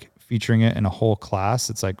and like featuring it in a whole class.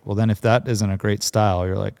 It's like, well, then if that isn't a great style,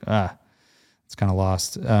 you're like, it's kind of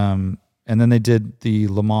lost. And then they did the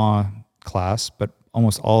Le Mans class, but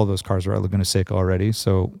almost all of those cars were at Laguna Seca already.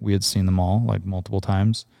 So we had seen them all like multiple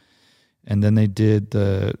times. And then they did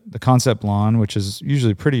the Concept Lawn, which is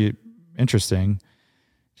usually pretty interesting.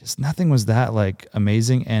 Just nothing was that like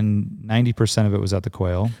amazing, and 90% of it was at the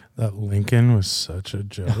Quail. That Lincoln was such a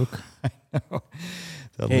joke. I know.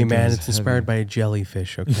 Hey man, it's inspired by a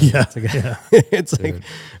jellyfish. Okay, yeah, it's like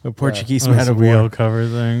a Portuguese man of war. Wheel cover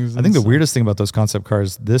things. I think the weirdest thing about those concept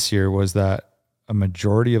cars this year was that a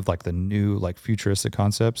majority of like the new like futuristic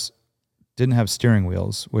concepts didn't have steering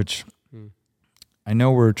wheels, which I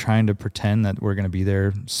know we're trying to pretend that we're going to be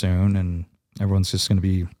there soon and everyone's just going to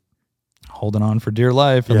be holding on for dear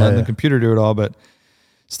life and letting the computer do it all, but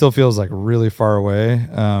still feels like really far away.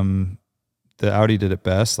 The Audi did it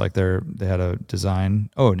best. Like they had a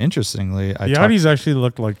design. Oh, and interestingly, the Audis actually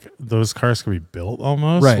looked like those cars could be built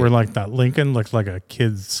almost. Right. Where like that Lincoln looked like a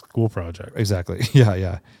kid's school project. Exactly.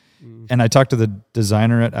 Yeah. And I talked to the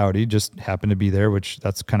designer at Audi, just happened to be there, which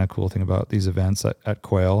that's kind of cool thing about these events at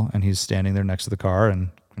Quail. And he's standing there next to the car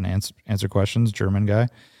and can answer questions, German guy.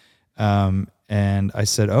 And I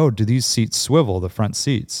said, "Oh, do these seats swivel, the front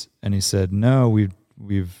seats?" And he said, "No,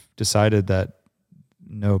 we've decided that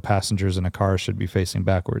no passengers in a car should be facing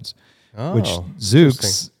backwards," which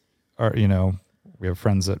Zoox are, we have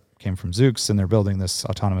friends that came from Zoox and they're building this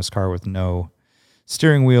autonomous car with no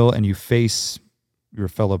steering wheel and you face your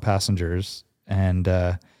fellow passengers. And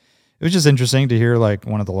it was just interesting to hear like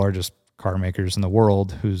one of the largest car makers in the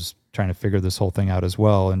world who's trying to figure this whole thing out as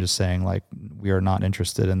well. And just saying like, we are not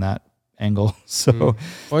interested in that angle. So,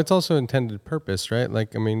 well, it's also intended purpose, right?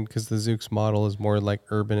 Like, I mean, because the Zoox model is more like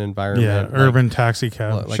urban environment, urban taxi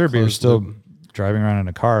cab. Like sure, but you're still driving around in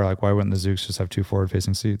a car. Like, why wouldn't the Zoox just have two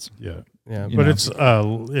forward-facing seats? Yeah. But it's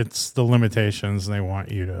the limitations, and they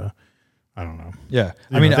want you to. I don't know. Yeah,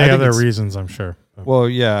 I mean, they have their reasons, I'm sure. Well,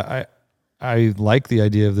 yeah, I like the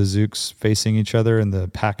idea of the Zoox facing each other, and the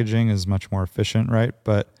packaging is much more efficient, right?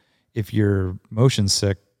 But if you're motion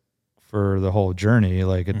sick for the whole journey,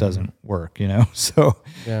 like it doesn't work, So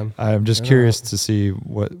I'm just curious to see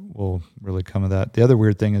what will really come of that. The other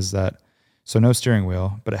weird thing is that, so no steering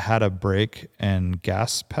wheel, but it had a brake and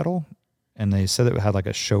gas pedal, and they said it had like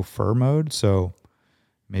a chauffeur mode. So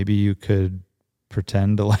maybe you could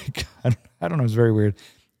pretend to like, I don't know, it's very weird.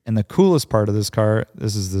 And the coolest part of this car,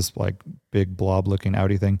 this is this like big blob looking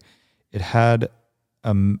Audi thing. It had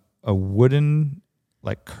a wooden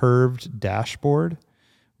like curved dashboard,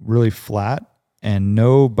 really flat, and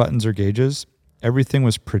no buttons or gauges. Everything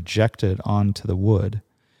was projected onto the wood.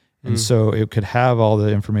 And so it could have all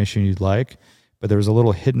the information you'd like, but there was a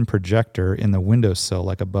little hidden projector in the windowsill,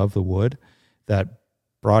 like above the wood, that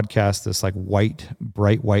broadcast this like bright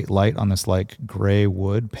white light on this like gray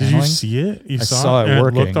wood paneling. Did you see it? I saw it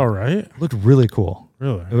working. It looked all right? It looked really cool.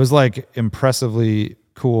 Really? It was like impressively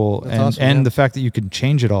cool. That's awesome, and the fact that you could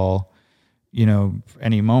change it all,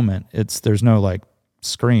 any moment. There's no like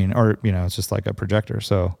screen or it's just like a projector.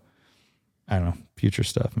 So I don't know, future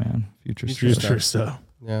stuff, man. Future stuff.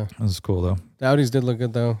 Yeah, that was cool though. The Audis did look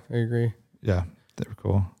good though. I agree. Yeah, they were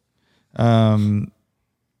cool.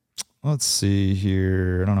 Let's see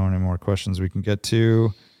here. I don't know any more questions we can get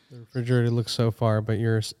to. The refrigerator looks so far, but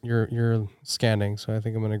you're scanning, so I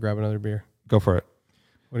think I'm gonna grab another beer. Go for it.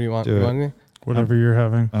 What do you want? Do want me? Whatever you're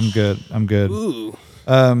having. I'm good. Ooh.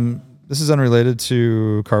 This is unrelated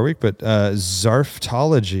to Car Week, but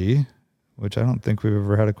Zarftology, which I don't think we've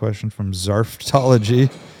ever had a question from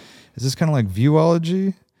Zarftology. Is this kind of like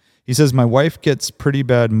Viewology? He says, my wife gets pretty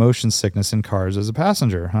bad motion sickness in cars as a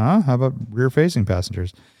passenger. Huh? How about rear-facing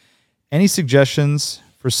passengers? Any suggestions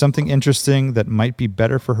for something interesting that might be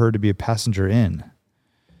better for her to be a passenger in?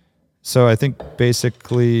 So I think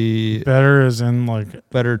basically... Better as in like...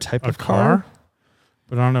 Better type of car?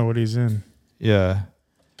 But I don't know what he's in. Yeah.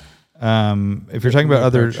 If you're talking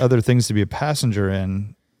about other things to be a passenger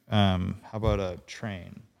in, how about a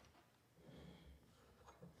train?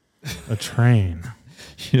 A train.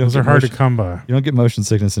 Those are hard to come by. You don't get motion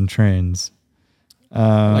sickness in trains.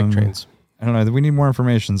 I like trains. I don't know. We need more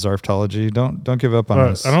information, Zarftology. Don't give up on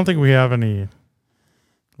us. I don't think we have any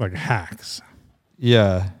like hacks.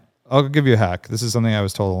 Yeah. I'll give you a hack. This is something I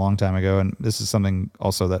was told a long time ago, and this is something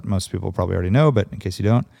also that most people probably already know, but in case you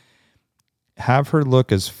don't, have her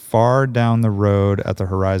look as far down the road at the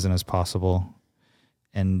horizon as possible,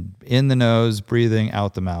 and in the nose, breathing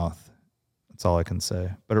out the mouth. That's all I can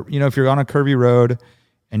say. But if you're on a curvy road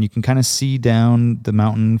and you can kind of see down the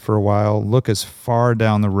mountain for a while, look as far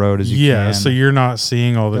down the road as you can. Yeah, so you're not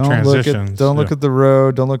seeing all the transitions. Don't look at the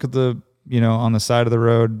road. Don't look at the, on the side of the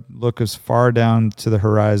road. Look as far down to the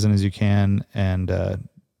horizon as you can, and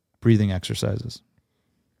breathing exercises.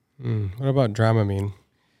 What about Dramamine?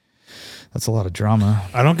 That's a lot of drama.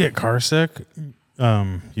 I don't get car sick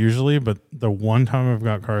usually, but the one time I've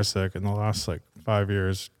got car sick in the last like 5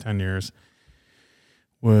 years, 10 years,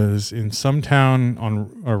 was in some town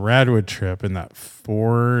on a Radwood trip in that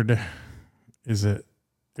Ford. It was like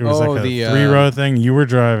a 3-row thing. You were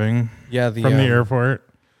driving from the airport.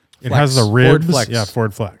 It has the ribs. Ford Flex. Yeah,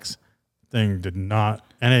 Ford Flex. Thing did not,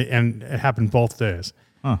 and it happened both days.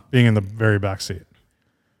 Being in the very back seat.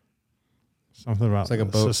 Something about like a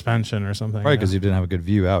boat suspension or something. Right, because you didn't have a good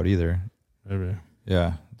view out either. Maybe.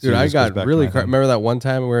 Yeah. Dude, I got really remember that one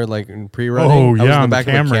time we were like in pre-running? I was in the back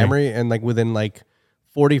of a Camry, and like within like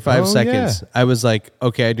 45 seconds, I was like,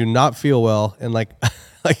 okay, I do not feel well, and like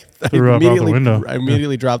I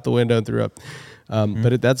immediately dropped the window and threw up.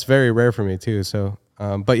 But that's very rare for me too. So,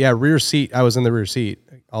 but yeah, rear seat. I was in the rear seat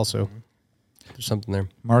also. There's something there.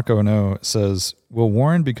 Marco No says, will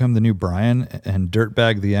Warren become the new Brian and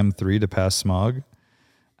dirtbag the M3 to pass smog?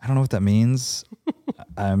 I don't know what that means.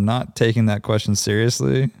 I'm not taking that question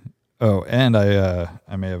seriously. Oh, and I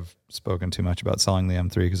may have spoken too much about selling the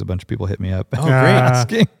M3 because a bunch of people hit me up. Oh, great.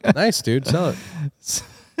 Asking. Nice, dude. Sell it.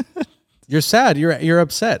 You're sad. You're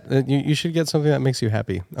upset. You should get something that makes you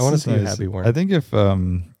happy. I want to see you happy, Warren. I think if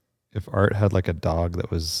Art had like a dog that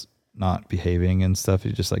was not behaving and stuff,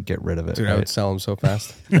 you just like get rid of it. Dude, right? I would sell him so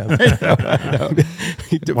fast. Yeah. I know.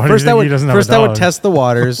 First, I would test the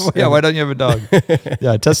waters. Yeah, why don't you have a dog?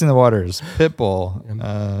 Yeah, testing the waters. Pitbull.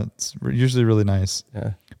 It's usually really nice.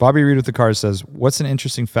 Yeah. Bobby Reed with the Car says, what's an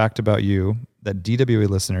interesting fact about you that DWA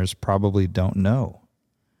listeners probably don't know?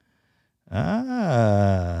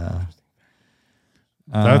 That's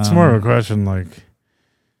more of a question like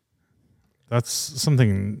that's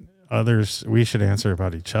something we should answer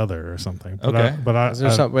about each other or something. But okay.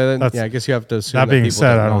 I guess you have to assume that being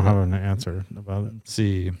said, I don't have an answer about it. Let's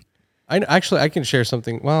see. I can share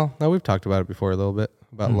something. Well, no, we've talked about it before a little bit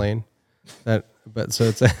about Lane. But so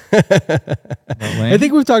it's I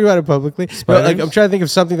think we've talked about it publicly. But like I'm trying to think of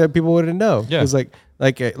something that people wouldn't know. Yeah. Because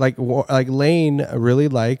like Lane really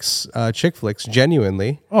likes chick flicks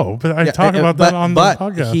genuinely. Oh, but I talk about that on the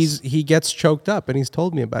podcast. He gets choked up and he's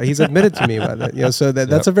told me about it. He's admitted to me about it. You know, so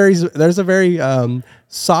there's a very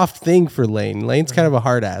soft thing for Lane. Lane's kind of a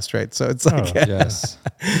hard ass, right? So it's like yes.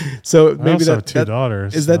 So maybe that 2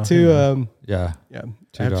 daughters. Is that too? Yeah.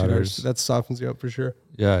 2 daughters. That softens you up for sure.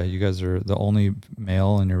 Yeah, you guys are the only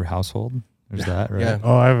male in your household. There's that, right? Yeah.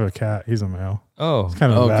 Oh, I have a cat. He's a male. Oh, it's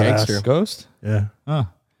kind of a gangster. Ghost? Yeah. Huh.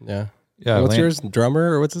 Yeah. Yeah. What's yours?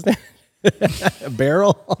 Drummer or what's his name?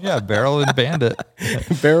 Barrel? Yeah, Barrel and Bandit.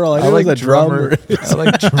 Barrel. I like a drummer. I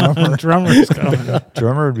like Drummer. Drummer's coming.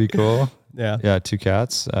 Drummer would be cool. Yeah. Yeah, 2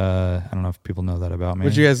 cats. I don't know if people know that about me.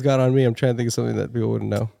 What you guys got on me? I'm trying to think of something that people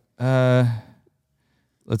wouldn't know.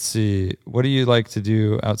 Let's see. What do you like to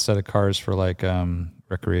do outside of cars for like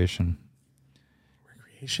recreation?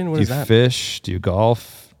 Recreation? What is that? Do you fish? Do you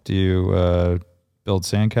golf? Do you build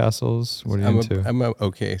sandcastles? What are you into? I'm an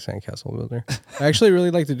okay sandcastle builder. I actually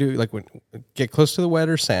really like to do get close to the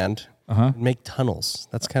wetter sand. And make tunnels.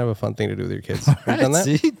 That's kind of a fun thing to do with your kids. Have you done that?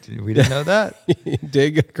 See, we didn't know that.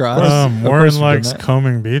 Dig across. Warren likes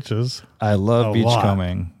combing beaches. I love beach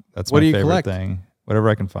combing. That's my favorite thing. Whatever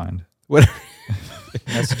I can find.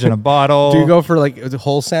 Message in a bottle. Do you go for like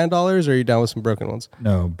whole sand dollars, or are you down with some broken ones?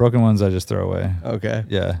 No, broken ones I just throw away. Okay.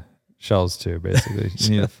 Yeah, shells too. Basically, you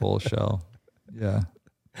need a full shell. Yeah.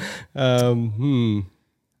 That's a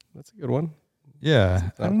good one.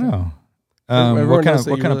 Yeah, I don't know. What kind of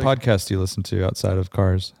podcast do you listen to outside of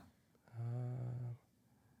cars?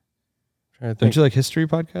 Don't you like history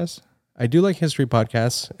podcasts? I do like history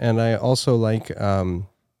podcasts, and I also like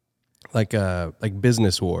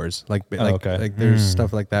business wars. Like there's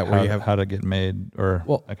stuff like that where you have how to get made or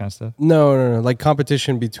that kind of stuff. No, like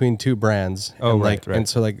competition between 2 brands. Oh, and right. And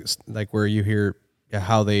so like where you hear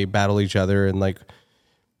how they battle each other and like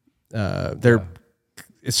they're.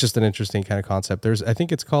 It's just an interesting kind of concept. I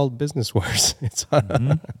think it's called Business Wars. It's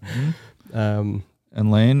on. And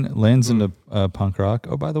Lane's into punk rock.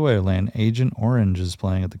 Oh, by the way, Lane, Agent Orange is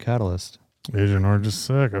playing at the Catalyst. Agent Orange is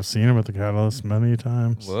sick. I've seen him at the Catalyst many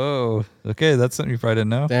times. Whoa. Okay, that's something you probably didn't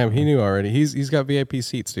know. Damn, he knew already. He's got VIP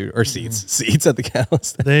seats, dude, or seats at the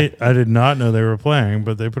Catalyst. I did not know they were playing,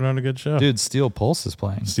 but they put on a good show. Dude, Steel Pulse is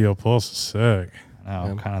playing. Steel Pulse is sick. Now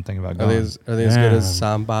I'm kind of thinking about going. Are they as good as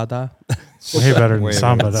Sambada? Way better than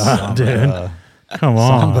Sambada, dude. Come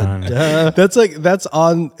on. That's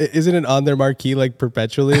on. Isn't it on their marquee like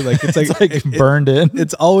perpetually? Like it's like burned in.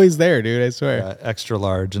 It's always there, dude. I swear. Yeah, extra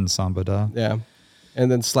large and Sambada. Yeah,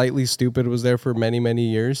 and then Slightly Stupid was there for many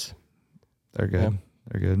years. They're good. Yeah.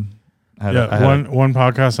 They're good. One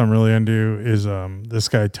podcast I'm really into is this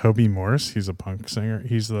guy Toby Morse. He's a punk singer.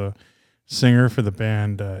 He's the singer for the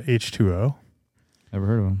band H2O. Never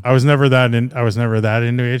heard of him. I was never that into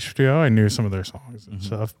H2O. I knew some of their songs and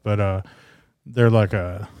stuff, but they're like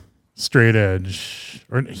a straight edge,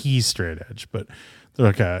 or he's straight edge, but they're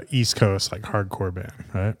like a East Coast like hardcore band,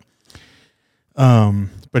 right?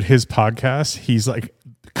 But his podcast, he's like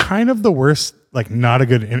kind of the worst, like not a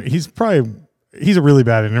good, he's a really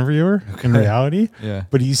bad interviewer in reality. Yeah.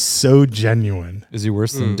 But he's so genuine. Is he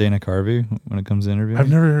worse than Dana Carvey when it comes to interviewing? I've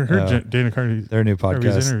never heard Dana Carvey. Their new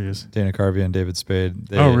podcast, interviews. Dana Carvey and David Spade.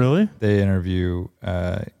 Really? They interview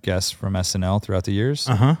guests from SNL throughout the years.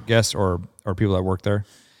 Guests or people that work there.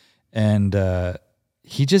 And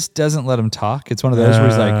he just doesn't let him talk. It's one of those where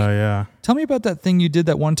he's like, tell me about that thing you did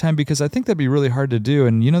that one time, because I think that'd be really hard to do.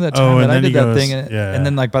 And you know that time that I did that thing. And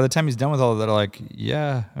then like by the time he's done with all of that, I'm like,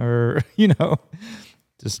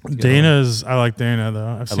 just Dana's. I like Dana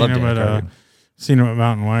though. I've seen him at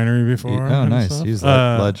Mountain Winery before. Nice. Stuff. He's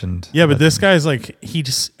a legend. Yeah, but this guy's like,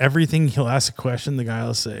 everything he'll ask a question, the guy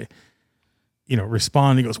will say,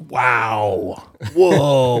 respond. He goes, wow,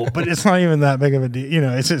 whoa, but it's not even that big of a deal.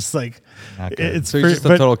 It's just like, it's just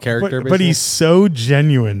a total character. But he's so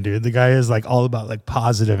genuine, dude. The guy is like all about like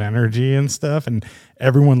positive energy and stuff, and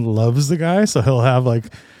everyone loves the guy. So he'll have like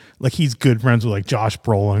he's good friends with like Josh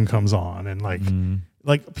Brolin comes on, and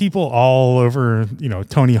like people all over,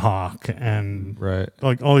 Tony Hawk and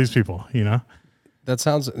like all these people, That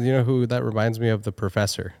sounds, who that reminds me of? The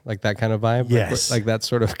Professor, like that kind of vibe. Yes. Like that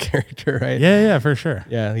sort of character, right? Yeah, for sure.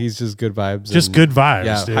 Yeah, he's just good vibes. Good vibes.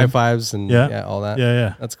 Yeah, dude. high fives and all that.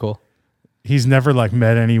 Yeah. That's cool. He's never like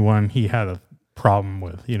met anyone he had a problem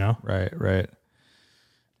with, Right.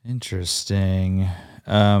 Interesting.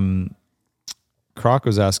 Croc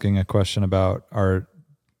was asking a question about our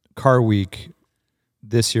car week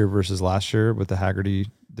this year versus last year with the Hagerty,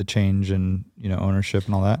 the change in ownership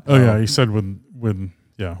and all that. Oh yeah, he said with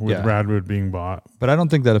Radwood being bought. But I don't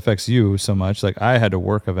think that affects you so much. Like I had to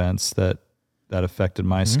work events that affected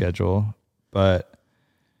my schedule, but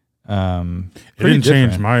it didn't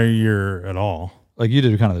change my year at all. Like you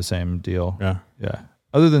did kind of the same deal. Yeah.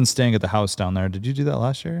 Other than staying at the house down there, did you do that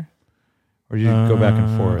last year? Or did you go back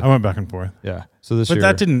and forth? I went back and forth. Yeah. So this year, but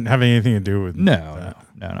that didn't have anything to do with No.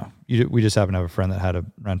 We just happened to have a friend that had a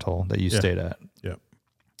rental that you stayed at. Yep.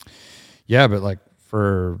 Yeah, but like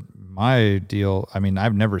for my deal, I mean,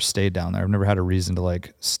 I've never stayed down there. I've never had a reason to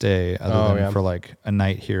like stay other than for like a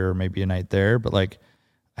night here or maybe a night there. But like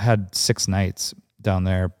I had 6 nights down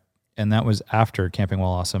there, and that was after Camping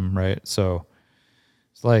Well Awesome, right? So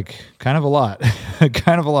it's like kind of a lot.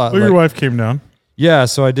 Well, your wife came down. Yeah,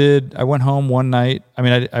 so I went home one night. I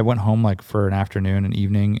mean, I went home like for an afternoon and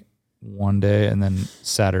evening one day, and then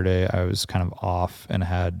Saturday I was kind of off and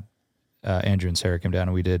had Andrew and Sarah come down,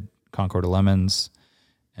 and we did Concours de Lemons,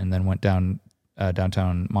 and then went down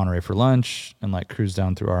downtown Monterey for lunch and like cruised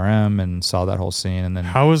down through RM and saw that whole scene. And then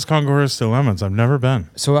how was Concours de Lemons? I've never been.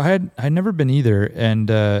 So I'd never been either, and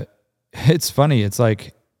it's funny. It's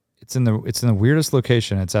like it's in the weirdest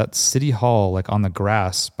location. It's at City Hall, like on the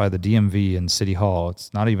grass by the DMV in City Hall.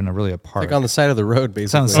 It's not even really a park. Like on the side of the road, basically.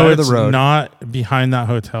 It's on the side of the road. Not behind that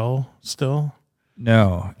hotel still?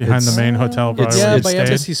 No. Behind the main hotel? By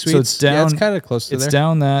Embassy Suites. So it's down. It's kind of close to there. It's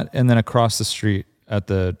down that, and then across the street at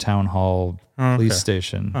the town hall police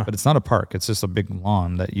station. But it's not a park. It's just a big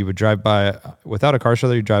lawn that you would drive by without a car show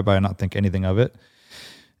there. You drive by and not think anything of it.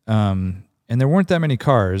 And there weren't that many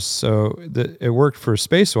cars, so it worked for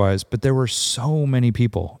space-wise, but there were so many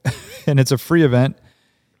people. And it's a free event.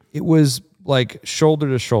 It was like shoulder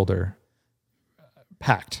to shoulder,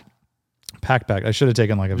 packed. I should have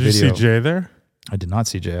taken like a video. Did you see Jay there? I did not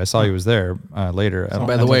see Jay. I saw he was there later.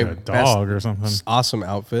 By the way, like a dog or something. Awesome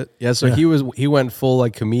outfit. Yeah, so he went full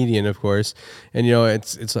like comedian, of course. And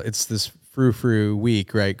it's this frou-frou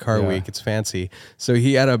week, right? Car week. It's fancy. So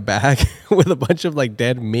he had a bag with a bunch of like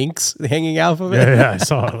dead minks hanging out of it. Yeah, I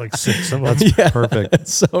saw like 6 of them. That's perfect.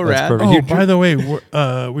 It's so rad. Perfect. Oh, by the way,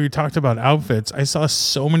 we talked about outfits. I saw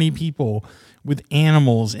so many people with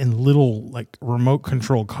animals in little like remote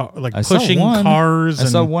control car, like pushing cars. I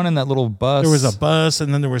saw one in that little bus. There was a bus,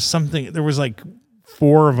 and then there was something. There was like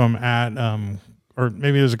 4 of them at, or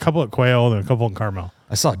maybe there's a couple at Quail and a couple in Carmel.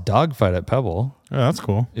 I saw a dogfight at Pebble. Oh, that's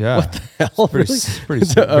cool. Yeah. What the hell? Pretty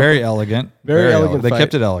very elegant. Very elegant. They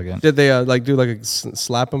kept it elegant. Did they like do like a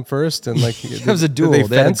slap them first and like? It was a duel.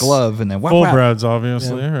 They had a glove and then full-breds,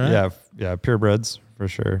 obviously, right? Yeah, purebreds for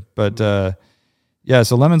sure. But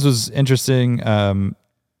so Lemons was interesting.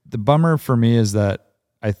 The bummer for me is that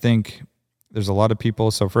I think there's a lot of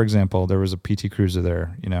people. So for example, there was a PT Cruiser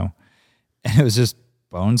there, and it was just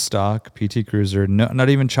bone stock PT Cruiser, no, not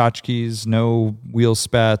even tchotchkes, no wheel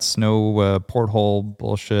spats, no porthole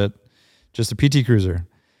bullshit, just a PT Cruiser.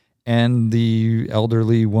 And the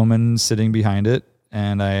elderly woman sitting behind it,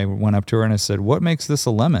 and I went up to her and I said, "What makes this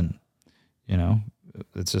a lemon?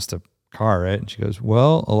 It's just a car, right?" And she goes,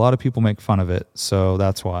 "Well, a lot of people make fun of it, so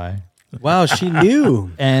that's why." Wow, she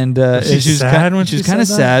knew. And she was kind of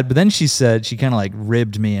sad, but then she said, she kind of like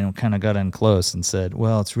ribbed me and kind of got in close and said,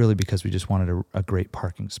 well, it's really because we just wanted a great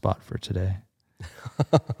parking spot for today.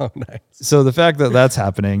 Oh, nice. So the fact that that's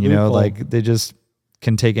happening, you know, like they just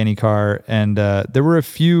can take any car. And there were a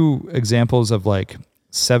few examples of like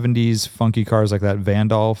 70s funky cars like that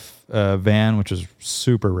Vandolph van, which is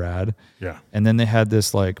super rad. Yeah. And then they had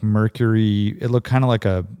this like Mercury, it looked kind of like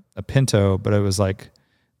a Pinto, but it was like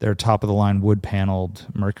their top of the line wood paneled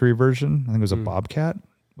Mercury version. I think it was a Bobcat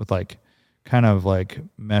with like kind of like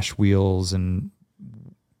mesh wheels and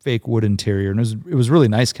fake wood interior. And it was really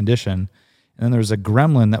nice condition. And then there was a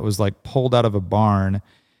Gremlin that was like pulled out of a barn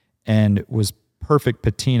and was perfect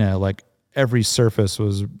patina. Like every surface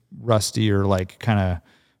was rusty or like kind of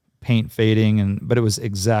paint fading, but it was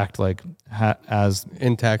exact, like as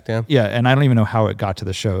intact. Yeah. Yeah. And I don't even know how it got to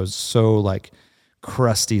the show. It was so like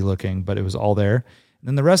crusty looking, but it was all there. And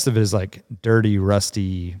then the rest of it is like dirty,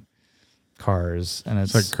 rusty cars. And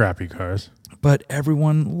it's like crappy cars. But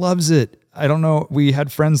everyone loves it. I don't know. We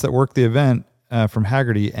had friends that worked the event from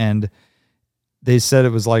Hagerty, and they said it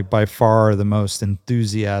was like by far the most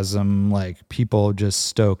enthusiasm, like people just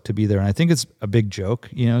stoked to be there. And I think it's a big joke,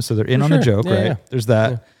 you know, so they're in on the joke, right? Yeah. There's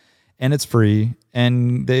that. Yeah. And it's free.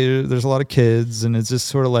 And there's a lot of kids, and it's just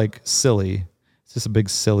sort of like silly. It's just a big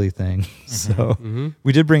silly thing. So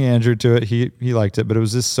we did bring Andrew to it. He liked it, but it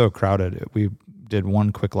was just so crowded. We did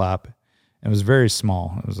one quick lap. It was very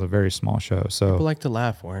small. It was a very small show. So people like to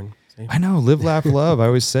laugh, Warren. I know, live, laugh, love. I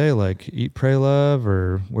always say like eat, pray, love,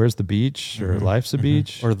 or where's the beach, or life's a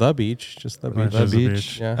beach, or the beach, just the beach. The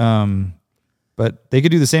beach. Yeah. But they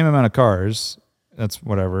could do the same amount of cars. That's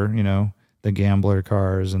whatever, you know, the gambler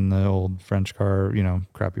cars and the old French car, you know,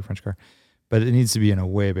 crappy French car. But it needs to be in a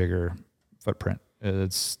way bigger footprint.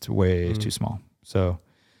 It's way too small. So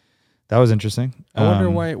that was interesting. I wonder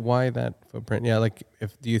why that footprint. Yeah, like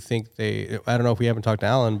do you think I don't know if we haven't talked to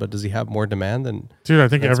Alan, but does he have more demand than? Dude, I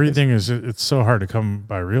think everything it's so hard to come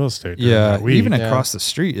by real estate. Yeah, even across the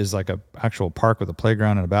street is like a actual park with a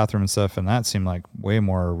playground and a bathroom and stuff, and that seemed like way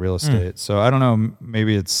more real estate. So I don't know,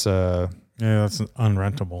 maybe it's that's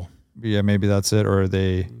unrentable. Yeah, maybe that's it, or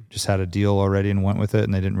they just had a deal already and went with it,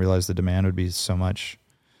 and they didn't realize the demand would be so much.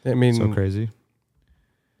 I mean, so crazy.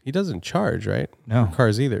 He doesn't charge, right? No for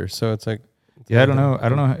cars either. So it's like, I don't know. I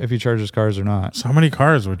don't know if he charges cars or not. So how many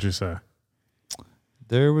cars would you say?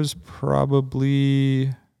 There was probably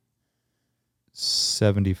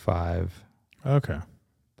 75. Okay,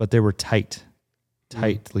 but they were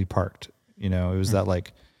tightly parked. You know, it was that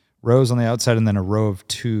like rows on the outside and then a row of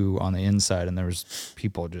two on the inside, and there was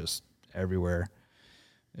people just everywhere.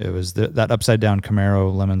 It was that upside down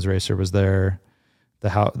Camaro Lemons Racer was there.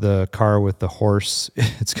 The car with the horse,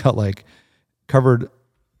 it's got like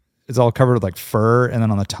it's all covered with like fur, and then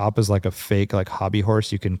on the top is like a fake like hobby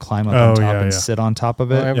horse. You can climb up on top and sit on top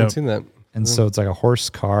of it. I haven't seen that. And so it's like a horse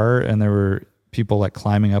car, and there were people like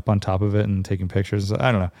climbing up on top of it and taking pictures.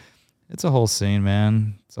 I don't know. It's a whole scene,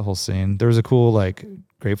 man. It's a whole scene. There was a cool like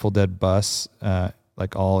Grateful Dead bus,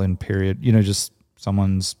 like all in period, you know, just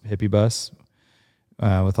someone's hippie bus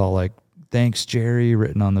with all like "Thanks, Jerry"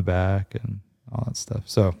 written on the back and all that stuff.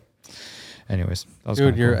 So anyways, that was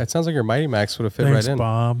dude, cool. It sounds like your Mighty Max would have fit Thanks, right in.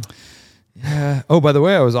 Bob. Yeah. Oh, by the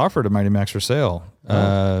way, I was offered a Mighty Max for sale.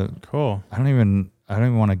 Cool. I don't even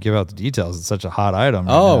want to give out the details. It's such a hot item.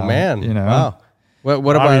 Oh man. You know. Wow. What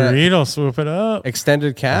Bobby about Reed will swoop it up.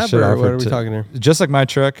 Extended cab, or what are we talking here? Just like my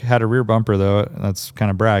truck had a rear bumper though. That's kind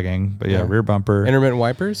of bragging, but yeah, rear bumper. Intermittent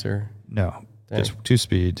wipers or no? Dang. Just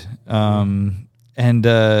 2-speed. And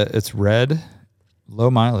it's red. Low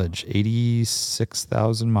mileage,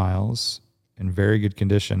 86,000 miles, in very good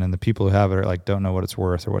condition. And the people who have it are like, don't know what it's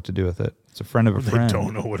worth or what to do with it. It's a friend of a friend. They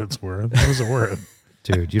don't know what it's worth. What is it worth?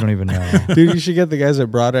 Dude, you don't even know. Dude, you should get the guys at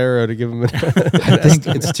Broad Arrow to give them I think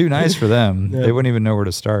it's too nice for them. Yeah. They wouldn't even know where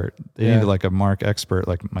to start. They need like a mark expert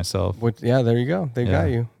like myself. Yeah, there you go. They got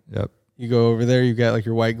you. Yep. You go over there, you got like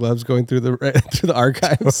your white gloves going through the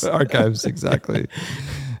archives. Archives, exactly.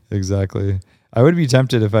 Exactly. I would be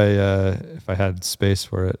tempted if I had space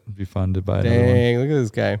for it. It'd be fun to buy another one. Dang, look at this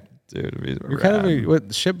guy. Dude, you're kind of a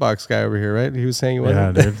shitbox guy over here, right? He was saying you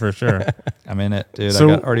wasn't. Yeah, dude, for sure. I'm in it, dude. So,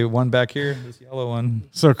 I got already one back here, this yellow one.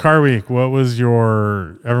 So Car Week, what was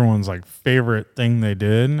everyone's like favorite thing they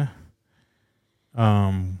did?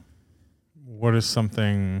 What is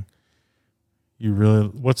something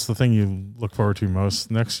what's the thing you look forward to most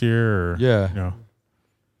next year? Or, yeah. You know?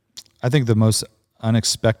 I think the most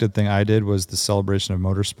unexpected thing I did was the Celebration of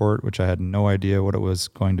Motorsport, which I had no idea what it was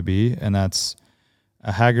going to be. And that's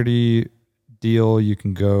a Hagerty deal. You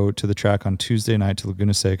can go to the track on Tuesday night to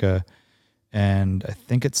Laguna Seca, and I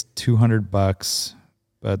think it's $200,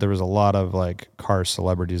 but there was a lot of like car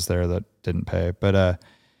celebrities there that didn't pay. But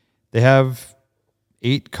they have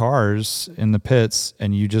 8 cars in the pits,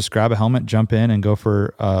 and you just grab a helmet, jump in, and go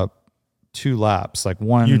for 2 laps. Like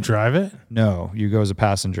one, you drive it? No, you go as a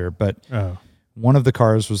passenger. But one of the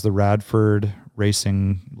cars was the Radford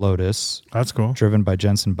Racing Lotus. That's cool. Driven by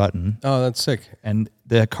Jenson Button. Oh, that's sick. And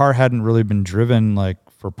the car hadn't really been driven like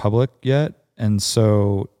for public yet, and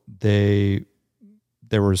so there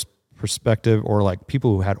was perspective, or like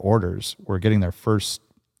people who had orders were getting their first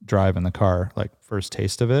drive in the car, like first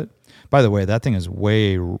taste of it. By the way, that thing is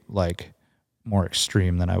way like more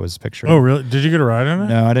extreme than I was picturing. Oh, really? Did you get a ride in it?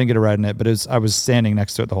 No, I didn't get a ride in it, but I was standing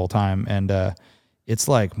next to it the whole time, and it's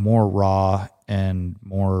like more raw and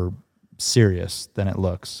more serious than it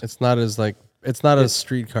looks. It's not a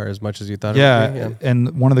street car as much as you thought. Yeah, it would be. Yeah.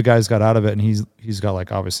 And one of the guys got out of it, and he's got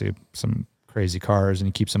like obviously some crazy cars, and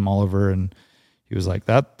he keeps them all over, and he was like,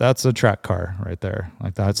 that's a track car right there.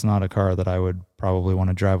 Like, that's not a car that I would probably want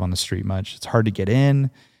to drive on the street much. It's hard to get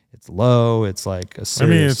in. It's low. It's like a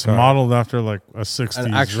serious it's car. modeled after like a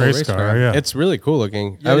 60s race car. Yeah. It's really cool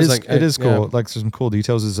looking. Yeah, it is cool. Like, there's some cool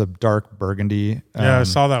details. It's a dark burgundy. Yeah, I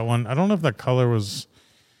saw that one. I don't know if that color was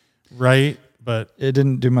right, but it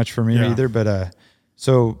didn't do much for me either. But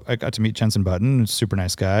so I got to meet Jenson Button, super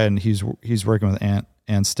nice guy, and he's working with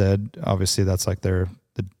Ansted. Obviously, that's like the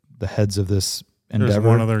heads of this endeavor. There's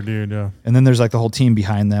one other dude, yeah. And then there's like the whole team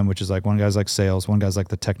behind them, which is like one guy's like sales, one guy's like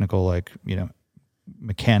the technical, like,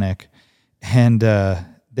 mechanic. And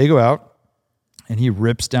they go out, and he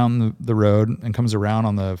rips down the road and comes around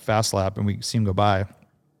on the fast lap, and we see him go by.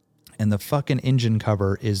 And the fucking engine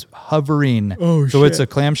cover is hovering. Oh, so it's a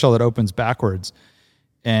clamshell that opens backwards,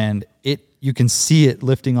 and you can see it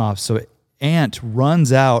lifting off. So Ant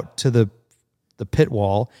runs out to the pit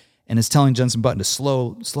wall and is telling Jenson Button to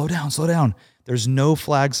slow down. There's no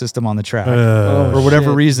flag system on the track. For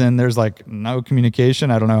whatever reason, there's like no communication.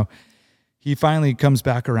 I don't know. He finally comes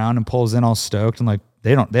back around and pulls in all stoked, and like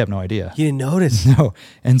they have no idea. He didn't notice. No.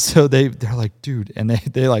 And so they're like, dude, and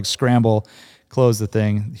they like scramble, close the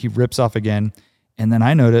thing. He rips off again. And then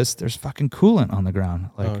I noticed there's fucking coolant on the ground,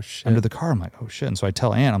 like under the car. I'm like, oh shit. And so I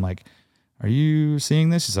tell Ant, I'm like, are you seeing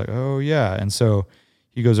this? He's like, oh yeah. And so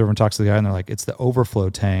he goes over and talks to the guy, and they're like, it's the overflow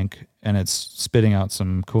tank, and it's spitting out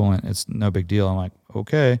some coolant. It's no big deal. I'm like,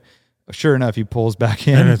 okay. Sure enough, he pulls back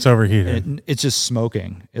in, and it's overheated. It's just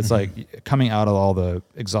smoking. It's like coming out of all the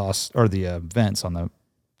exhaust or the vents on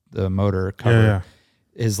the motor cover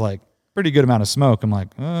is like pretty good amount of smoke. I'm like,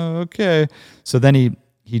 oh, okay. So then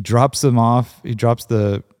he drops them off. He drops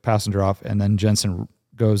the passenger off, and then Jenson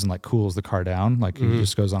goes and like cools the car down. Like he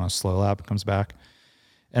just goes on a slow lap and comes back.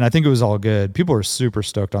 And I think it was all good. People were super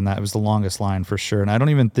stoked on that. It was the longest line for sure. And I don't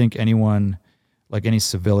even think anyone, like any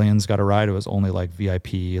civilians, got a ride. It was only like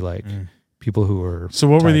VIP, like people who were. So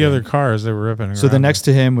what were the other cars they were ripping? So the next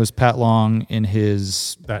to him was Pat Long in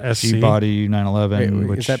his that SC? G-Body 911.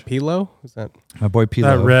 Wait, is that Pilo? Is that my boy Pilo?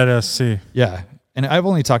 That red SC. Yeah. And I've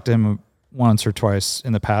only talked to him once or twice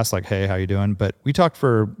in the past, like, hey, how you doing? But we talked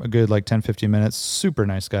for a good like 10, 15 minutes. Super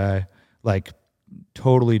nice guy. Like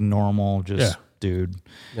totally normal, just dude.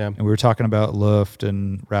 Yeah. And we were talking about Luft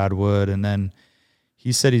and Radwood, and then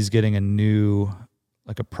he said he's getting a new,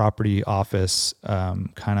 like a property office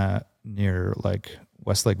kind of near like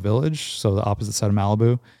Westlake Village, so the opposite side of Malibu.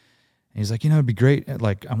 And he's like, it'd be great.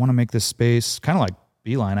 Like, I want to make this space kind of like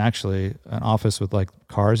Beeline, actually, an office with like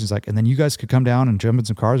cars. He's like, and then you guys could come down and jump in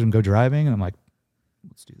some cars and go driving. And I'm like,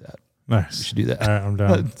 let's do that. Nice. We should do that. All right, I'm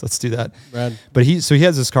down. Let's do that. Rad. But he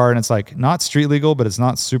has this car, and it's like not street legal, but it's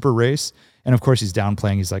not super race. And of course, he's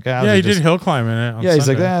downplaying. He's like, he did hill climbing it. On he's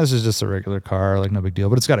Sunday. like, this is just a regular car, like no big deal.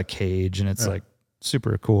 But it's got a cage, and it's like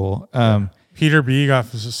super cool. Peter B got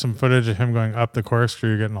some footage of him going up the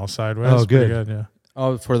corkscrew, getting all sideways. Oh, good. Pretty good. Yeah.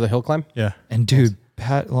 Oh, for the hill climb? Yeah. And dude,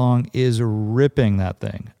 Pat Long is ripping that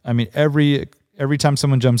thing. I mean, every time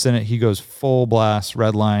someone jumps in it, he goes full blast,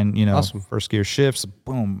 red line, awesome. First gear shifts,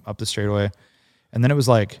 boom, up the straightaway. And then it was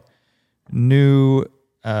like new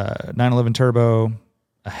 911 turbo,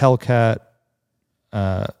 a Hellcat,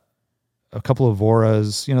 a couple of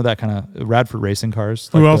Voras, that kind of Radford racing cars.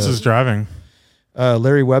 Who else is driving?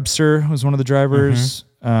 Larry Webster was one of the drivers.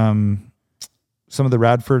 Some of the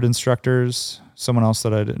Radford instructors, someone else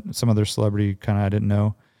some other celebrity kind of I didn't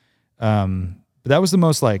know. But that was the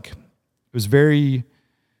most like, it was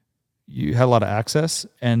you had a lot of access.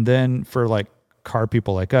 And then for like car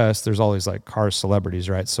people like us, there's all these like car celebrities,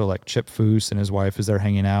 right? So like Chip Foose and his wife is there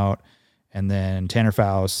hanging out. And then Tanner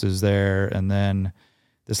Faust is there. And then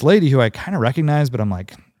this lady who I kind of recognize, but I'm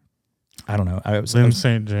like, I don't know. Lynn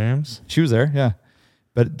St. James. She was there. Yeah.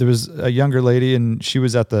 But there was a younger lady, and she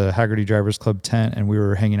was at the Hagerty Drivers Club tent, and we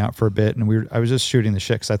were hanging out for a bit, and I was just shooting the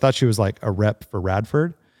shit because I thought she was like a rep for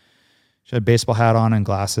Radford. She had a baseball hat on and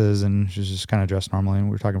glasses, and she was just kind of dressed normally, and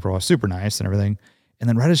we were talking for a while, super nice and everything. And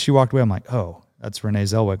then right as she walked away, I'm like, oh, that's Renee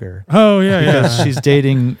Zellweger. Oh, yeah, because she's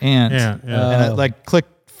dating Ant. Yeah. And it like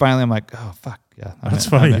clicked finally. I'm like, oh, fuck. Yeah, that's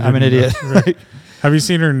funny. I'm an idiot. Right? Have you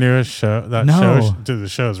seen her newest show? No. Dude, the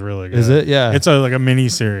show's really good. Is it? Yeah. It's like a mini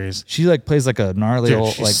series. She like plays like a gnarly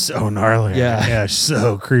old, she's so gnarly. Yeah,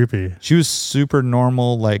 so creepy. She was super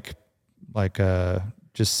normal, like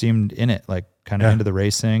just seemed in it, like kind of into the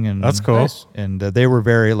racing, and that's cool. And they were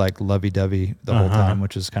very like lovey-dovey the whole time,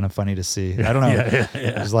 which is kind of funny to see. I don't know.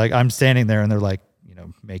 It was like I'm standing there, and they're like,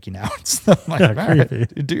 making out stuff. I'm like, all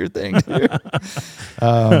right, do your thing, dude.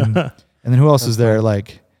 And then who else is there?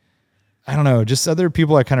 Like, I don't know, just other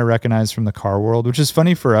people I kind of recognize from the car world, which is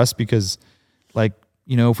funny for us because, like,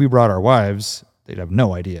 if we brought our wives, they'd have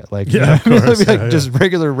no idea. Like, just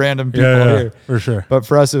regular random people here. For sure. But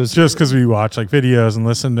for us, it was just because we watch like videos and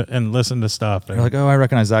listen to stuff. And we're like, oh, I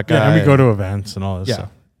recognize that guy. Yeah, and we go to events and all this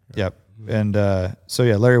stuff. Yep. And so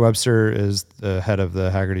Larry Webster is the head of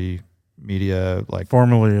the Hagerty Media, like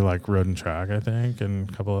formerly like Road and Track, I think, and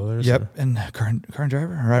a couple others. Yep, and car and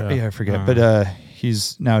driver, right? Yeah, I forget. But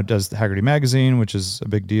he's now does the Hagerty Magazine, which is a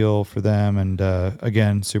big deal for them. And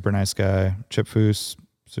again, super nice guy. Chip Foose,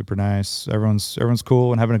 super nice. Everyone's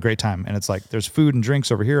cool and having a great time. And it's like there's food and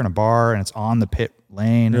drinks over here in a bar, and it's on the pit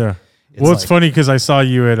lane. Yeah. It's funny because I saw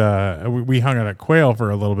you at we hung out at Quail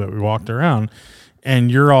for a little bit. We walked around,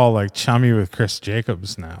 and you're all like chummy with Chris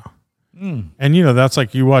Jacobs now. And that's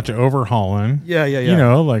like you watch Overhauling. Yeah.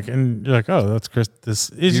 And you're like, oh, that's Chris.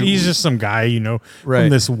 He's just some guy, from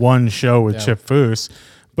this one show with Chip Foose.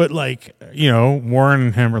 But like, Warren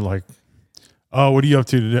and him are like, oh, what are you up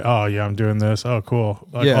to today? Oh, yeah, I'm doing this. Oh, cool.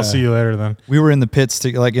 I'll see you later then. We were in the pits,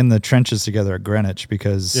 like in the trenches together at Greenwich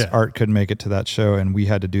because Art couldn't make it to that show, and we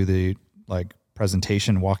had to do the like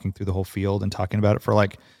presentation, walking through the whole field and talking about it for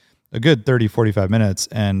like a good 30, 45 minutes.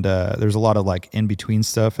 And there's a lot of like in between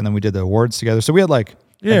stuff. And then we did the awards together. So we had like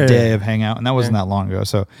a day of hangout, and that wasn't that long ago.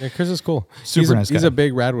 So Chris is cool. Super nice guy. He's a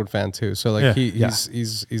big Radwood fan too. So like he's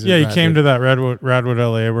he came to that Radwood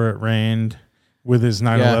LA where it rained with his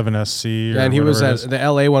 911 SC. And he was at the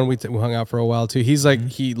LA one. We hung out for a while too. He's like,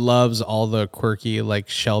 he loves all the quirky like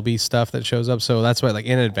Shelby stuff that shows up. So that's why like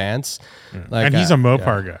in advance, like, and he's a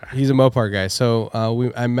Mopar guy. He's a Mopar guy. So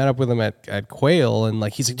I met up with him at Quail, and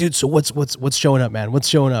like, he's like, dude, so what's showing up, man? What's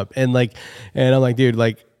showing up? And I'm like, dude,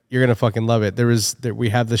 like, you're going to fucking love it. We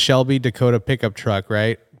have the Shelby Dakota pickup truck,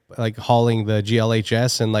 right? Like hauling the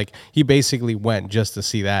GLHS. And like, he basically went just to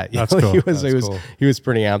see that. That's cool. He was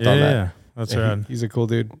pretty amped on that. Yeah. That's right. He's a cool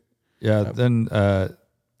dude. Yeah. Then a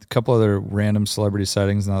couple other random celebrity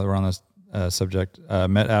sightings. Now that we're on this subject,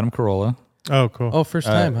 met Adam Carolla. Oh, cool. Oh, first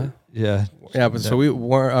time, huh? Yeah. Yeah. But so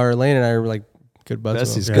Lane and I were like good buds.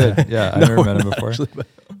 Bessie's good. Yeah. I never met him before. Actually,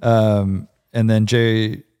 and then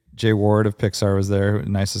Jay Ward of Pixar was there.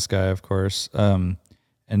 Nicest guy, of course. And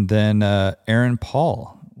then Aaron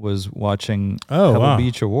Paul was watching Pebble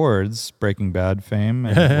Beach Awards, Breaking Bad fame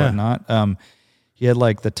and whatnot. He had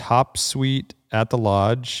like the top suite at the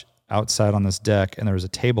lodge outside on this deck, and there was a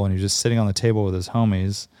table, and he was just sitting on the table with his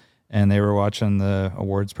homies, and they were watching the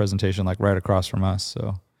awards presentation like right across from us.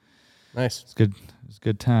 So nice. It's good. It's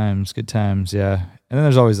good times. Good times. Yeah. And then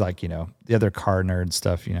there's always like, the other car nerd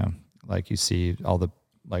stuff, like you see all the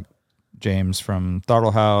like James from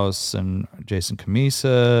Throttle House and Jason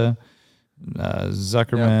Camisa,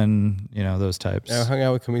 Zuckerman, those types. Yeah, I hung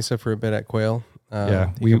out with Camisa for a bit at Quail.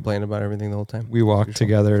 We complained about everything the whole time. We walked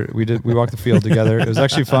together. We walked the field together. It was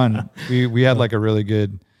actually fun. We had like a really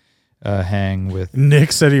good hang with.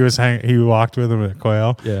 Nick said he walked with him at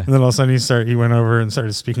Quail. Yeah. And then all of a sudden he went over and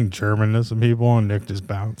started speaking German to some people, and Nick just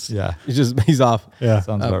bounced. Yeah. He's off. Yeah.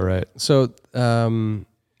 Sounds about right. So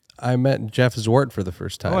I met Jeff Zwart for the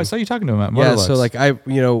first time. Oh, I saw you talking to him at Motorlux. Yeah, so like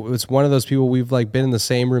it's one of those people we've like been in the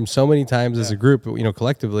same room so many times as a group,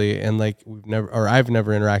 collectively, and like I've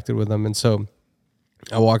never interacted with him, and so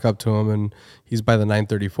I walk up to him, and he's by the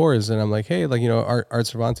 934s, and I'm like, hey, like, Art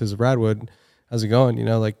Cervantes of Radwood, how's it going?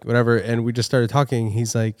 Like whatever. And we just started talking.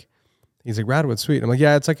 He's like, Radwood, sweet. I'm like,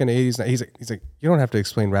 yeah, it's like an 80s. He's like, you don't have to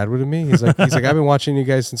explain Radwood to me. He's like, I've been watching you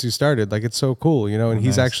guys since you started. Like, it's so cool, and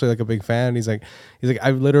he's actually like a big fan. He's like,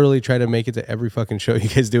 I've literally tried to make it to every fucking show you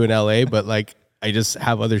guys do in LA, but like, I just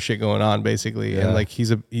have other shit going on basically. Yeah. And like,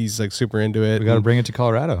 he's like super into it. We got to bring it to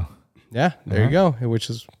Colorado. Yeah, there you go, which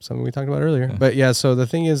is something we talked about earlier. Yeah. But yeah, so the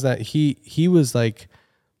thing is that he was like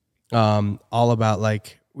all about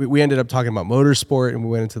like we ended up talking about motorsport, and we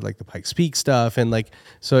went into like the Pikes Peak stuff, and like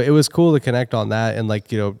so it was cool to connect on that, and like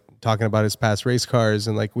talking about his past race cars,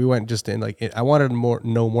 and like we went just in like I wanted to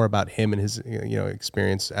know more about him and his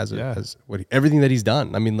experience as everything that he's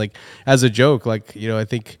done. I mean, like as a joke, like I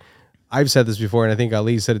think I've said this before, and I think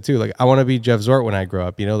Ali said it too. Like I want to be Jeff Zwart when I grow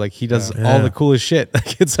up. Like he does all the coolest shit.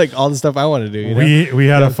 Like it's like all the stuff I want to do. We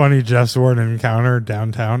had a funny Jeff Zwart encounter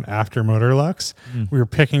downtown after Motorlux. We were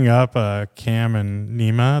picking up Cam and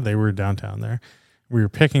Nima. They were downtown there. We were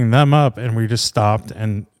picking them up, and we just stopped,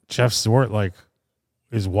 and Jeff Zwart like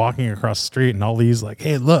is walking across the street, and Ali's like,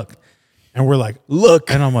 "Hey, look," and we're like,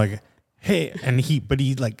 "Look," and I'm like, "Hey," and he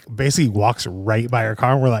like basically walks right by our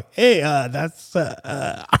car, and we're like, "Hey, that's." So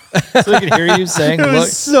we could hear you saying, "Look." It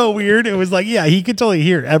was so weird. It was like, yeah, he could totally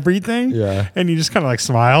hear everything. Yeah, and he just kind of like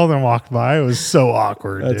smiled and walked by. It was so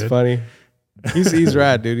awkward. That's funny. He's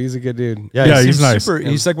rad, dude. He's a good dude. Yeah, he's nice.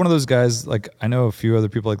 He's like one of those guys. Like I know a few other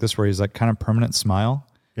people like this where he's like kind of permanent smile.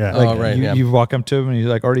 Yeah. Like right. You walk up to him and he's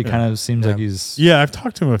like already kind of seems like he's. Yeah, I've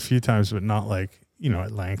talked to him a few times, but not like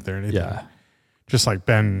at length or anything. Yeah. Just like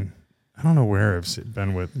Ben. I don't know where I've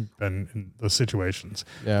been in those situations.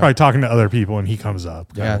 Yeah. Probably talking to other people, and he comes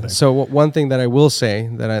up. Yeah. So one thing that I will say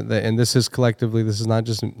and this is collectively, this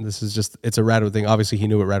is just it's a Radwood thing. Obviously, he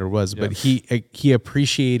knew what Radwood was, but he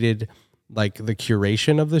appreciated like the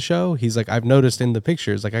curation of the show. He's like, I've noticed in the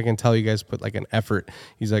pictures, like I can tell you guys put like an effort.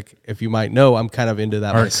 He's like, if you might know, I'm kind of into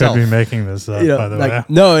that myself. Could be making this up, by the way.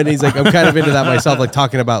 No, and he's like, I'm kind of into that myself, like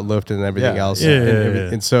talking about Luft and everything else.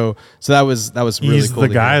 And so that was really he's cool. He's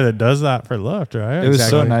the guy that does that for Luft, right? It was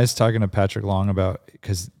so nice talking to Patrick Long about,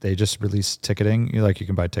 because they just released ticketing. You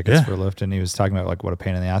can buy tickets for Luft, and he was talking about like what a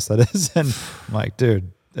pain in the ass that is. And I'm like, dude,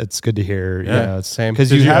 it's good to hear. Yeah, it's same.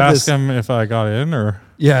 Because you ask him if I got in or.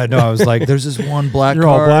 Yeah, no, I was like, there's this one black You're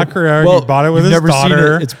car. all black car. Well, he bought it with his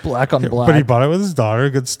daughter. It's black on black. But he bought it with his daughter.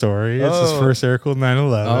 Good story. It's his first air-cooled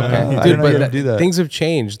 911. Okay. I didn't know you could do that. Things have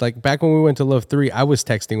changed. Like back when we went to Luft 3, I was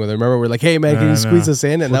texting with her. Remember, we're like, hey, man, can you squeeze us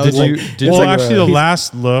in? And that was like... Actually, the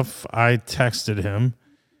last Luft, I texted him.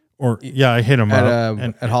 I hit him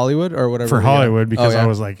up. At Hollywood or whatever? For Hollywood, because I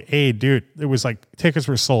was like, hey, dude, it was like tickets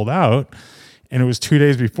were sold out. And it was 2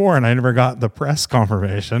 days before, and I never got the press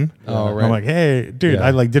confirmation. Oh, right. I'm like, hey, dude,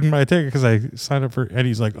 I like didn't buy a ticket because I signed up for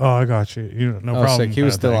Eddie's. Like, oh, I got you. No problem. Sick. He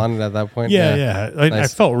was still on it at that point. Yeah. I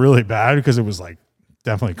felt really bad because it was like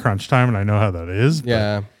definitely crunch time, and I know how that is.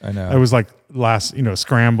 Yeah, I know. It was like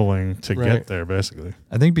scrambling to get there, basically.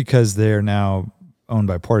 I think because they're now owned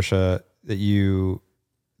by Porsche, that you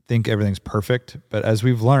think everything's perfect, but as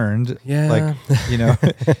we've learned,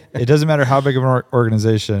 it doesn't matter how big of an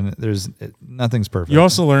organization, nothing's perfect. You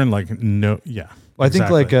also learn I think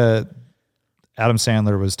like Adam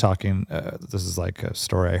Sandler was talking, this is like a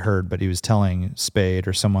story I heard, but he was telling Spade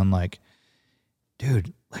or someone like,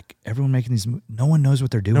 dude, like everyone making these, no one knows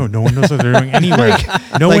what they're doing. No one knows what they're doing anywhere.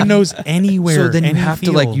 No one knows anywhere. So then you have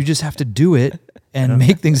to you just have to do it and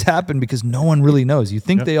make things happen because no one really knows. You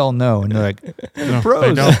think they all know, and they're like, they're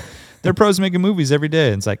pros. They're pros making movies every day.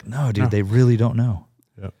 And it's like, no, dude, they really don't know.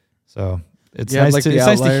 Yep. So it's nice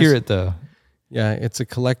to hear it though. Yeah, it's a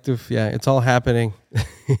collective. Yeah, it's all happening.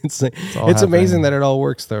 It's amazing that it all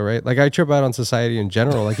works though, right? Like I trip out on society in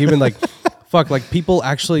general. Like even like. Like people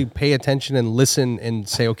actually pay attention and listen and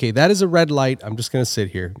say, okay, that is a red light. I'm just going to sit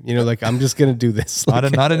here. Like I'm just going to do this. Not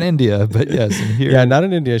in India, but yes, in here. Yeah, not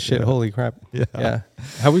in India. Shit, holy crap. Yeah.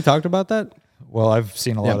 Have we talked about that? Well, I've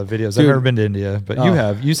seen a lot of videos. Dude, I've never been to India, but you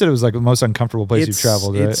have. You said it was like the most uncomfortable place you've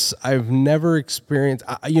traveled, right? I've never experienced,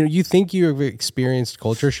 you think you have experienced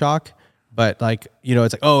culture shock, but like,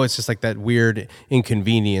 it's like, oh, it's just like that weird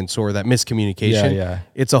inconvenience or that miscommunication. Yeah.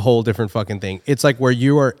 It's a whole different fucking thing. It's like where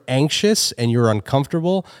you are anxious and you're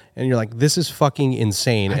uncomfortable and you're like, this is fucking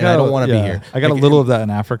insane and I don't want to be here. I got a little of that in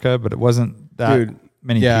Africa, but it wasn't that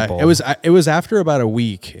many people. It was after about a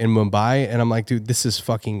week in Mumbai and I'm like, dude, this is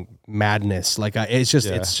fucking madness. Like it's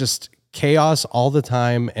just chaos all the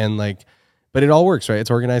time and like, but it all works, right?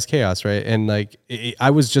 It's organized chaos, right? And like,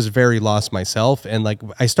 I was just very lost myself, and like,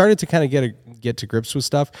 I started to kind of get to grips with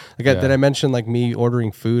stuff. Like, did I mention like me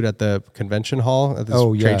ordering food at the convention hall at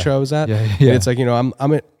this trade show I was at? Yeah. And it's like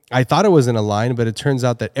I thought it was in a line, but it turns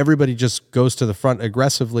out that everybody just goes to the front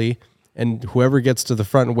aggressively. And whoever gets to the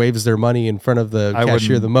front and waves their money in front of the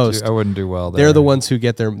cashier the most, I wouldn't do well there. They're the ones who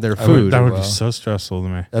get their food. That would be so stressful to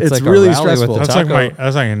me. It's like really stressful. That's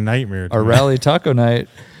like a nightmare. A rally taco night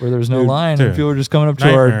where there was no line and people were just coming up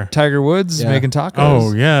to our Tiger Woods making tacos.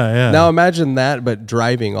 Oh yeah. Now imagine that, but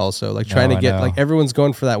driving also, like trying to get like everyone's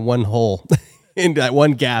going for that one hole. In that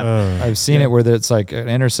one gap. I've seen it where it's like an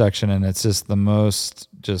intersection and it's just the most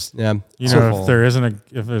just if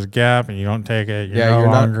there's a gap and you don't take it, you're no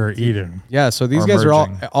longer eating. Yeah, so these guys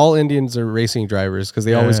merging. are all Indians are racing drivers because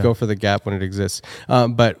they always go for the gap when it exists.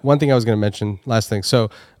 But one thing I was going to mention, last thing. So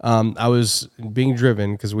I was being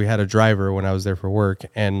driven because we had a driver when I was there for work,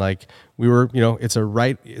 and like we were, it's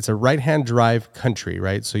a right-hand drive country,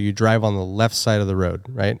 right? So you drive on the left side of the road,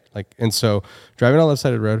 right? Like, and so driving on the left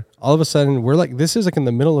side of the road, all of a sudden we're like, this is like in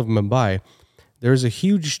the middle of Mumbai. There's a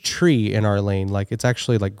huge tree in our lane. Like it's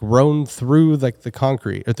actually like grown through like the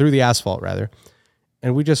concrete or through the asphalt rather.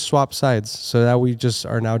 And we just swapped sides. So that we just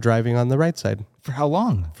are now driving on the right side. For how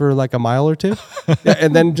long? For like a mile or two.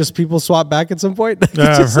 And then just people swap back at some point.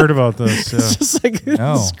 Yeah, I've heard about this. Yeah. It's just like,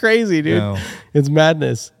 it's crazy, dude. No. It's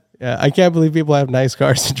madness. Yeah. I can't believe people have nice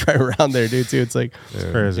cars to drive around there, dude, too. It's like, it's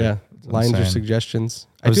crazy. Yeah. Lines or suggestions.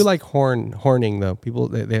 I do like horning though. People,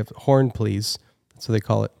 they have horn please. So they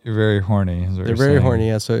call it. You're very horny. They're very horny.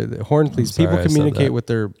 Yeah. So the horn, please. People communicate with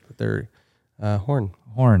their horn.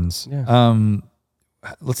 Horns. Yeah.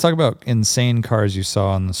 Let's talk about insane cars you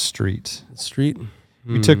saw on the street.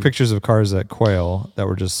 We took pictures of cars at Quail that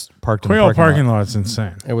were just parked in the parking lot's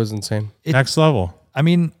insane. It was insane. Next level. I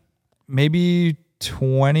mean, maybe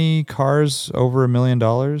 20 cars over $1 million.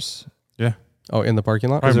 Yeah. Oh, in the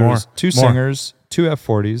parking lot? There was two Singers, two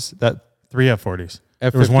F40s, 3 F40s.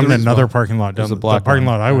 There was one in another parking lot down the parking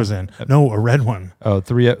lot I was in. No, a red one. Oh,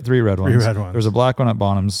 three red ones. 3 red ones. There was a black one at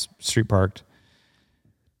Bonham's Street parked.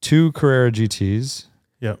 2 Carrera GTs.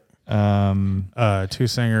 Yep. 2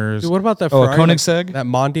 Singers. Dude, what about that Ferrari? A Koenigsegg? That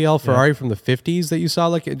Mondial Ferrari from the 50s that you saw?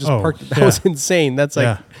 Like it just parked. That was insane. That's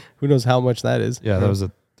like, who knows how much that is. Yeah, that was a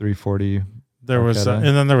 340. There was, and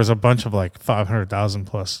then there was a bunch of like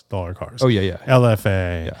 $500,000+ cars. Oh, yeah.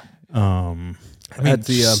 LFA. Yeah. I mean,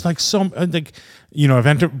 just like brand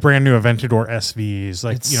new Aventador SVs,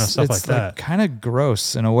 like stuff like that. Kind of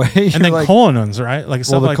gross in a way. And then Cullinans, right? Like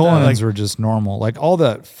stuff like that. Well, the Cullinans were just normal. Like all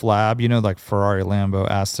that flab, like Ferrari, Lambo,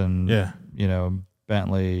 Aston. Yeah.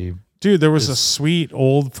 Bentley. Dude, there was a sweet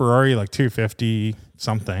old Ferrari, like 250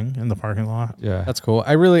 something in the parking lot. Yeah, that's cool.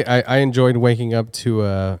 I enjoyed waking up to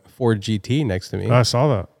a Ford GT next to me. I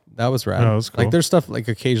saw that. That was rad. That was cool. Like there's stuff like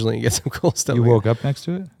occasionally you get some cool stuff. You woke up next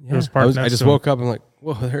to it? Yeah. It was parked I just woke up and I'm like,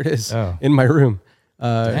 whoa, there it is in my room.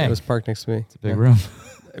 It was parked next to me. It's a big room.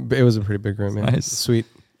 It was a pretty big room. Nice. Sweet.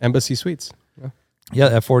 Embassy Suites. Yeah,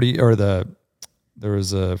 F40 or there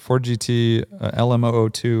was a Ford GT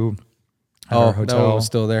LM002 at our hotel. That one was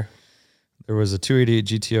still there. There was a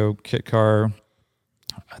 288 GTO kit car.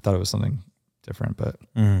 I thought it was something different, but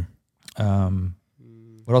what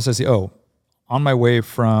else did I see? Oh, on my way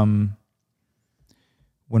from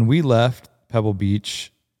when we left Pebble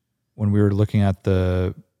Beach, when we were looking at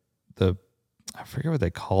the I forget what they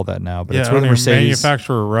call that now, but it's where the Mercedes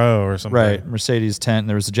Manufacturer Row or something. Right, Mercedes tent.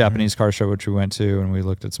 There was a Japanese car show which we went to, and we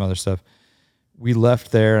looked at some other stuff. We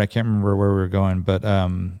left there, and I can't remember where we were going, but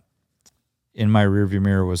in my rearview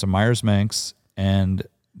mirror was a Myers-Manx and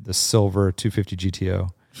the silver 250 GTO,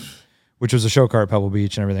 which was a show car at Pebble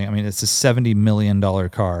Beach and everything. I mean, it's a $70 million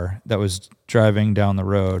car that was driving down the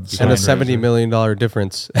road. And a $70 million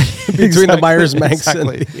difference between the Myers-Manx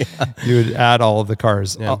and... You would add all of the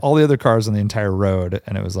cars, all the other cars on the entire road,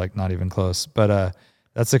 and it was like not even close. But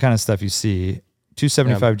that's the kind of stuff you see.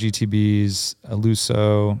 275 GTBs, a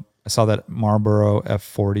Lusso. I saw that Marlboro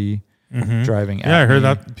F40 driving at I heard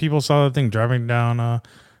that people saw that thing driving down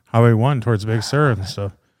Highway 1 towards Big Sur and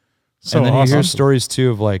stuff. So and then you hear stories too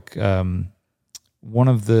of like one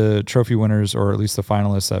of the trophy winners, or at least the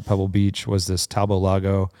finalists at Pebble Beach, was this Talbot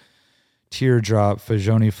Lago teardrop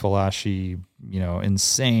Fagioni Falashi,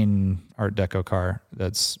 insane Art Deco car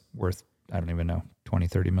that's worth, I don't even know,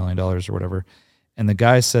 $20-30 million or whatever. And the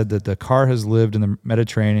guy said that the car has lived in the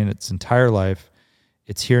Mediterranean its entire life.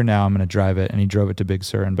 It's here now. I'm going to drive it. And he drove it to Big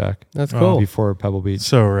Sur and back. That's cool. Before Pebble Beach.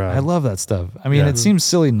 So rad. I love that stuff. I mean, it seems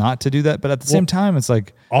silly not to do that, but at the same time, it's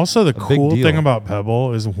like also the cool thing about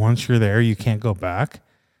Pebble is once you're there, you can't go back.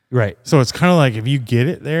 Right. So it's kind of like if you get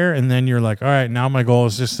it there and then you're like, all right, now my goal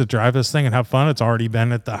is just to drive this thing and have fun. It's already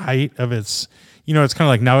been at the height of its, it's kind of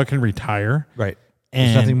like now it can retire. Right. And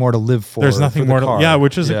there's nothing more to live for. There's nothing more to,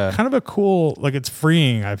 which is kind of a cool, like it's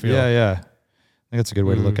freeing, I feel. Yeah. I think that's a good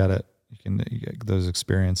way to look at it. You get those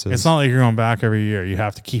experiences. It's not like you're going back every year. You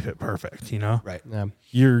have to keep it perfect, Right. Yeah.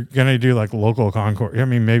 You're going to do like local concourse. I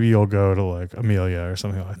mean, maybe you'll go to like Amelia or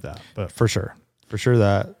something like that. But for sure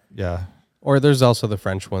that, yeah. Or there's also the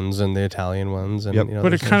French ones and the Italian ones. And,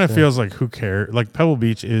 but it kind of feels like who cares? Like Pebble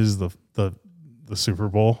Beach is the Super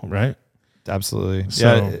Bowl, right? Absolutely.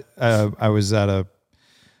 So, I was at a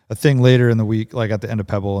thing later in the week, like at the end of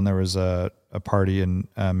Pebble, and there was a party,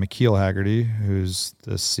 and McKeel Haggerty, who's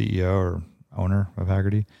the CEO or owner of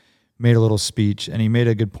Hagerty, made a little speech, and he made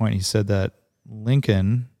a good point. He said that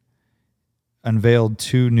Lincoln unveiled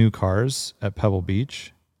 2 new cars at Pebble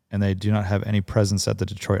Beach, and they do not have any presence at the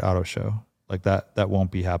Detroit Auto Show. Like that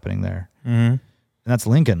won't be happening there. Mm-hmm. And that's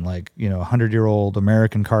Lincoln, like, you know, 100-year-old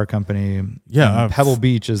American car company. Yeah, Pebble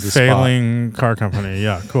Beach is the failing car company.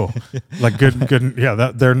 Yeah, cool. Like good. Yeah,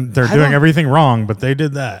 that they're doing everything wrong, but they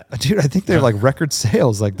did that, dude. I think they're like record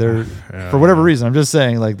sales. Like they're for whatever reason. I'm just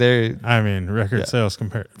saying, like they. I mean, record sales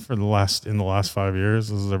compared in the last 5 years.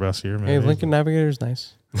 This is their best year. Maybe. Hey, Lincoln Navigator is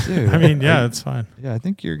nice. Dude, I mean, yeah, it's fine. Yeah, I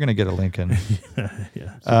think you're gonna get a Lincoln.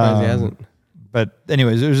 Yeah, surprised he hasn't. But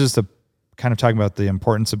anyways, it was just a kind of talking about the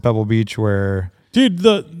importance of Pebble Beach, where. Dude,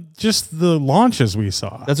 just the launches we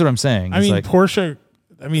saw. That's what I'm saying. I mean, like, Porsche.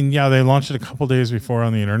 I mean, yeah, they launched it a couple days before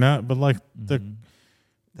on the internet, but like the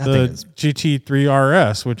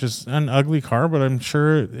GT3 RS, which is an ugly car, but I'm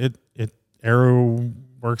sure it aero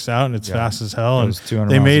works out and it's fast as hell. And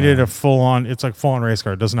they made it a full on. It's like full on race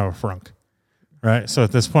car. It doesn't have a frunk, right? So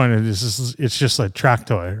at this point, it's just like track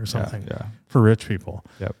toy or something for rich people.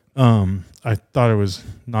 Yep. I thought it was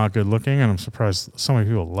not good looking, and I'm surprised so many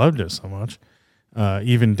people loved it so much.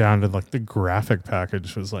 Even down to like the graphic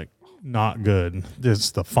package was like not good.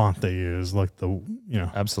 It's the font they use, like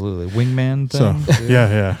absolutely wingman thing. So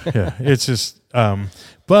yeah. It's just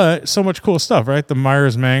but so much cool stuff, right? The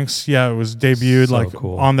Myers Manx, it was debuted so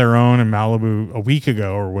cool. On their own in Malibu a week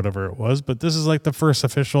ago or whatever it was. But this is like the first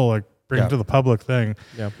official like bring to the public thing.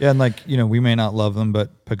 Yeah, and like we may not love them,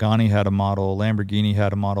 but Pagani had a model, Lamborghini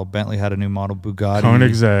had a model, Bentley had a new model, Bugatti,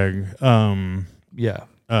 Koenigsegg,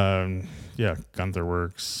 Gunther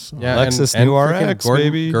Works. Yeah, Lexus new RX,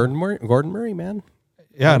 baby. Gordon Murray, man.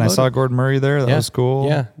 Yeah, and I saw Gordon Murray there. That was cool.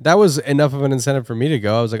 Yeah, that was enough of an incentive for me to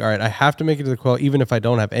go. I was like, all right, I have to make it to the qual, even if I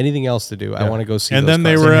don't have anything else to do. I want to go see. And then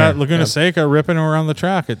they were at Laguna Seca ripping around the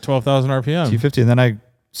track at 12,000 RPM. T50, and then I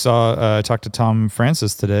talked to Tom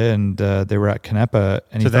Francis today, and they were at Canepa.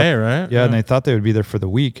 And right? Yeah, and they thought they would be there for the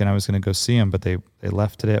week, and I was going to go see them, but they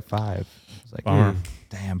left today at 5. I was like,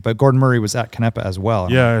 damn. But Gordon Murray was at Canepa as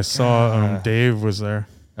well. Yeah, I saw Dave was there.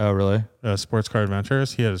 Oh, really? Sports Car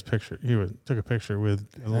Adventures. He had his picture. Took a picture with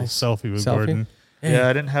a little selfie with Gordon.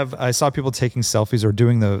 Yeah, I saw people taking selfies or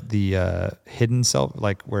doing the hidden selfie,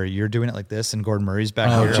 like where you're doing it like this and Gordon Murray's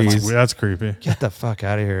back here. Geez. That's creepy. Get the fuck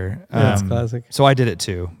out of here. That's classic. So I did it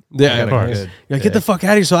too. Yeah, of course. Get the fuck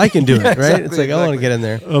out of here so I can do it, right? Exactly, it's like, I want to get in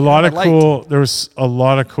there. There was a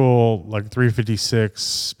lot of cool like 356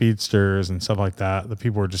 speedsters and stuff like that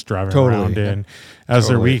people were just driving around in as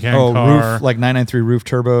their weekend car. Roof, like 993 roof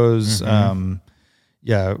turbos.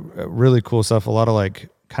 Mm-hmm. Really cool stuff. A lot of like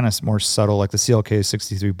kind of more subtle, like the CLK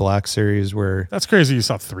 63 Black Series, where that's crazy. You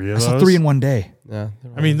saw 3 of those. I saw 3 in one day. Yeah,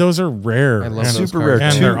 I mean those are rare. I love super rare.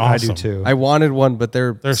 And they're awesome. I do too. I wanted one, but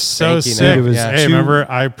they're so sick. Hey, remember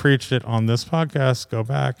I preached it on this podcast? Go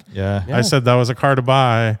back. Yeah. I said that was a car to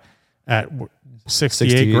buy at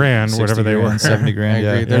 68 grand, whatever they were. 70 grand.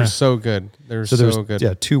 I agree. They're so good. They're so good.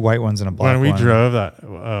 Yeah, 2 white ones and a black one. When we drove that,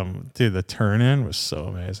 the turn in was so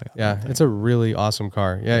amazing. Yeah, it's a really awesome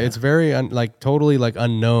car. Yeah, it's very totally like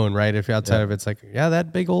unknown, right? If you're outside of it, it's like,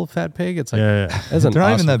 that big old fat pig. It's like, that's an they're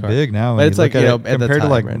not awesome even that car. big now. But it's like, compared to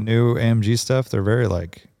like new AMG stuff, they're very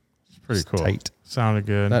like it's pretty cool. Tight. Sounded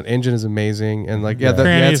good. That engine is amazing, and like the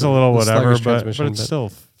tranny's a little whatever, but it's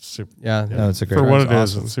still super. Yeah, no, it's a great for what it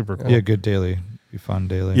awesome. is. It's super cool. Be a good daily. Be fun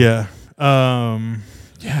daily. Yeah.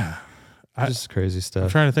 Just crazy stuff. I'm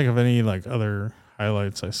trying to think of any like other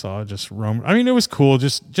highlights I saw. Just roam. I mean, it was cool.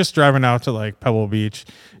 Just driving out to like Pebble Beach,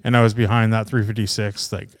 and I was behind that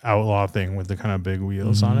 356 like Outlaw thing with the kind of big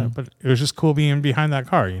wheels on it. But it was just cool being behind that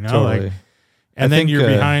car, Totally. Like, and then you're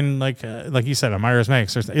behind like you said, a Myers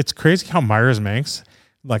Manx. It's crazy how Myers Manx,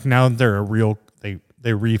 like now they're a real.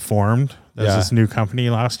 They reformed as this new company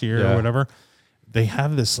last year or whatever. They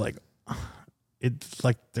have this like. It's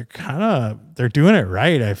like they're doing it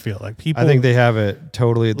right. I feel like people. I think they have it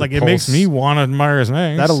totally. Like it makes me want a Myers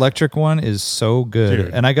Manx. That electric one is so good,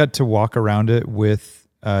 dude. And I got to walk around it with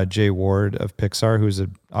Jay Ward of Pixar, who's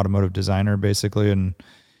an automotive designer basically, and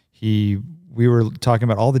we were talking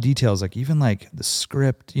about all the details, like even like the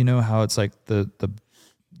script. You know how it's like the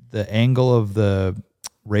angle of the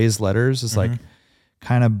raised letters is like.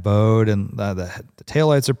 Kind of bowed, and the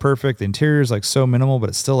taillights are perfect. The interior is like so minimal, but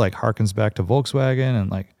it still like harkens back to Volkswagen, and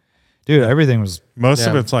like, dude, everything was most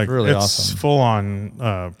of it's like really it's awesome. Full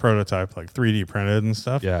on prototype, like 3D printed and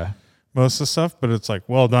stuff. Yeah, most of the stuff, but it's like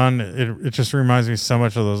well done. It just reminds me so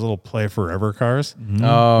much of those little Play Forever cars,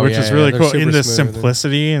 which is really cool in the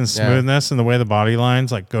simplicity and smoothness and the way the body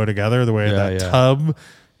lines like go together, the way that tub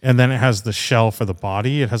And then it has the shell for the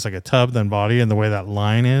body. It has like a tub, then body, and the way that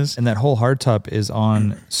line is. And that whole hardtop is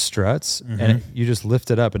on struts, and you just lift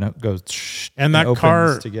it up, and it goes. And that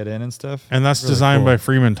car to get in and stuff. And that's really designed by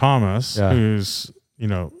Freeman Thomas, who's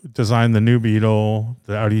designed the new Beetle,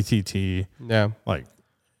 the Audi TT. Yeah, like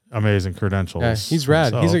amazing credentials. Yeah, he's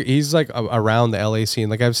rad. He's like around the LA scene.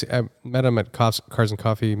 Like I met him at Cars and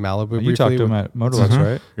Coffee Malibu. Briefly. You talked to him at Motorlux,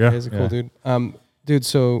 right? Yeah, he's a cool dude. Dude,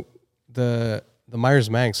 so the Myers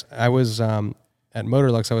Manx, I was at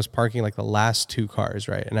Motorlux, I was parking like the last 2 cars,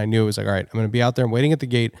 right? And I knew it was like, all right, I'm going to be out there. I'm waiting at the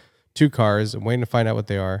gate, 2 cars. I'm waiting to find out what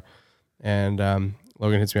they are. And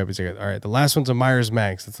Logan hits me up. He's like, all right, the last one's a Myers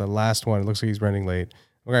Manx. It's the last one. It looks like he's running late.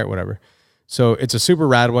 All right, whatever. So it's a super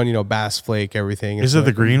rad one, Bass Flake, everything. Is it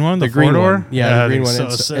the green one? The green one? Yeah, the green one.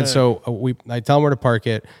 And so I tell him where to park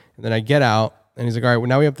it. And then I get out. And he's like, all right, well,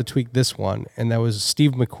 now we have to tweak this one. And that was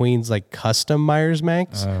Steve McQueen's like custom Myers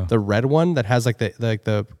Manx, the red one that has like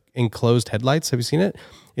the enclosed headlights. Have you seen it?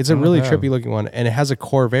 It's a really trippy looking one. And it has a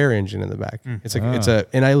Corvair engine in the back. It's like,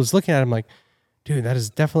 and I was looking at it, I'm like, dude, that is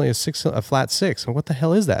definitely a flat 6. What the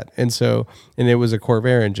hell is that? And it was a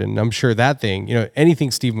Corvair engine. I'm sure that thing,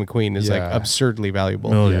 anything Steve McQueen is like absurdly valuable.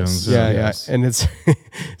 Millions. Yeah. And it's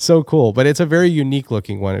so cool, but it's a very unique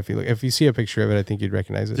looking one. If you see a picture of it, I think you'd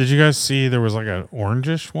recognize it. Did you guys see there was like an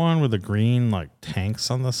orangish one with the green like tanks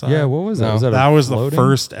on the side? Yeah. What was that? No. Was that was the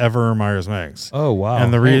first ever Myers Manx. Oh, wow.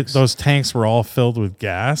 And those tanks were all filled with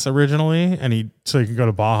gas originally. And so you can go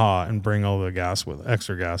to Baja and bring all the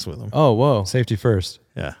extra gas with them. Oh, whoa. Safety first.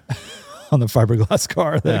 Yeah. On the fiberglass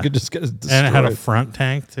car that it could just get destroyed. And it had a front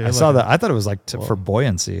tank too. I saw that. I thought it was like for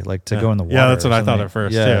buoyancy, like to go in the water. Yeah, that's what I thought at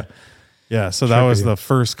first too. Yeah, so that was the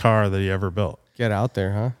first car that he ever built. Get out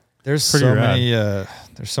there, huh? There's so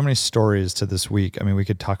many stories to this week. I mean, we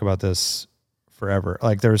could talk about this forever.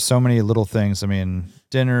 Like there's so many little things. I mean,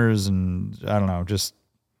 dinners and I don't know, just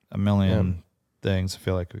a million things. I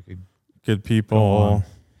feel like we could good people.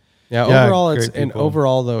 Yeah,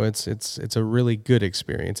 overall though it's a really good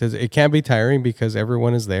experience. It can be tiring because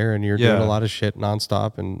everyone is there and you're doing a lot of shit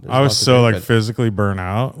nonstop. And I was so physically burnt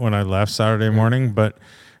out when I left Saturday morning,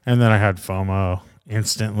 and then I had FOMO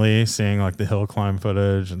instantly seeing like the hill climb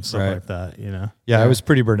footage and stuff like that. Yeah, I was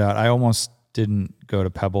pretty burned out. I almost didn't go to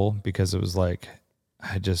Pebble because it was like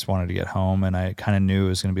I just wanted to get home, and I kind of knew it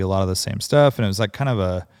was going to be a lot of the same stuff, and it was like kind of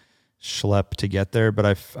a schlep to get there. But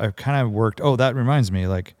I kind of worked. Oh, that reminds me,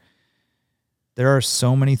 like. There are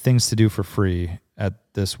so many things to do for free at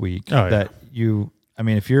this week that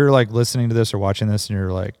if you're like listening to this or watching this and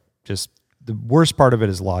you're like, just the worst part of it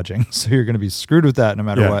is lodging. So you're going to be screwed with that no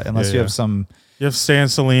matter what, unless you have some. You have to stay in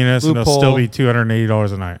Salinas and it'll still be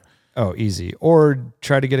 $280 a night. Oh, easy. Or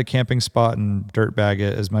try to get a camping spot and dirt bag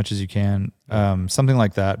it as much as you can. Something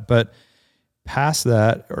like that. But past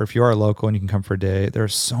that, or if you are local and you can come for a day, there are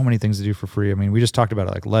so many things to do for free. I mean, we just talked about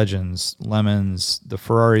it, like Legends, Lemons, the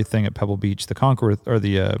Ferrari thing at Pebble Beach, the Concours, or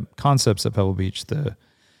the Concepts at Pebble Beach, the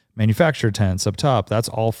manufacturer tents up top. That's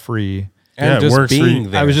all free. And just being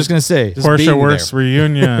there. I was just going to say. Porsche Works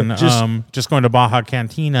reunion. just going to Baja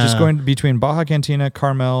Cantina. Just going between Baja Cantina,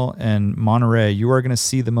 Carmel, and Monterey. You are going to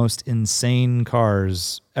see the most insane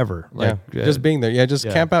cars ever. Just being there. Yeah, just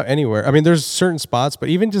camp out anywhere. I mean, there's certain spots, but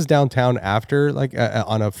even just downtown after, like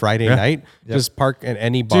on a Friday night, just park at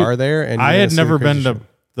any bar there. And I had never been to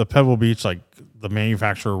the Pebble Beach, like the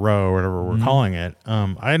manufacturer row or whatever we're calling it.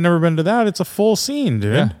 I had never been to that. It's a full scene,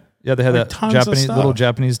 dude. Yeah, they had that little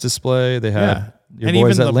Japanese display. They had your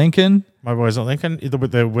boys at Lincoln. My boys at Lincoln,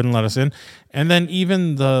 they wouldn't let us in. And then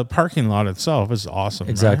even the parking lot itself is awesome.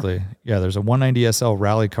 Exactly. Right? Yeah, there's a 190 SL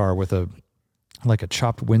rally car with a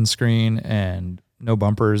chopped windscreen and no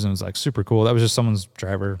bumpers, and it was like super cool. That was just someone's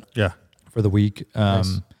driver. Yeah. For the week.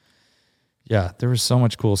 Nice. Yeah, there was so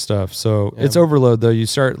much cool stuff. So it's overload though. You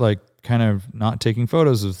start like kind of not taking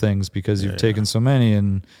photos of things because you've taken so many,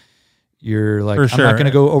 and you're like, I'm not going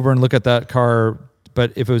to go over and look at that car.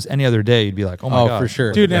 But if it was any other day, you'd be like, oh my God. For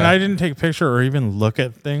sure. Dude, and I didn't take a picture or even look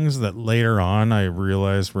at things that later on I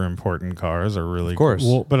realized were important cars or really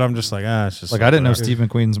cool. But I'm just like, it's just like I didn't know Steve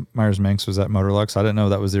McQueen's Myers Manx was at Motorlux. I didn't know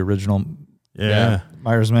that was the original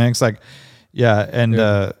Myers Manx. Like, and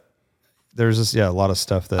there's just, a lot of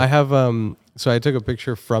stuff that I have. So I took a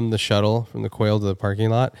picture from the shuttle, from the Quail to the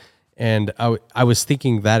parking lot. And I was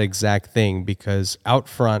thinking that exact thing because out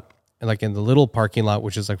front, and like in the little parking lot,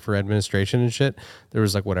 which is like for administration and shit, there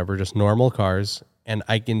was like whatever, just normal cars. and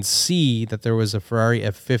I can see that there was a Ferrari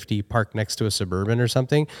F50 parked next to a Suburban or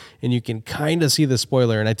something, and you can kind of see the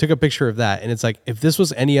spoiler. And I took a picture of that, and it's like, if this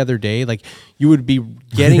was any other day, like you would be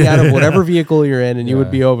getting out of whatever vehicle you're in, and you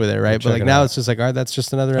would be over there, right? But like now it's just like, all right, that's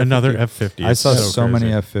just another F50. I saw so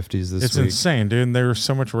many F50s this week. It's insane, dude. And they were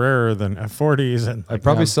so much rarer than F40s. And I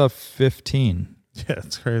probably saw 15. Yeah,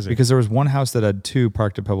 it's crazy. Because there was one house that had 2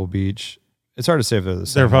 parked at Pebble Beach. It's hard to say if they're the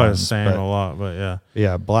same. They're probably the same a lot, but yeah.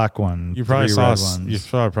 Yeah, black one. You probably saw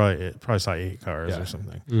probably saw 8 cars or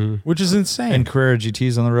something, which is insane. And Carrera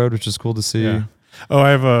GTs on the road, which is cool to see. Yeah. Oh, I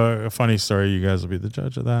have a funny story. You guys will be the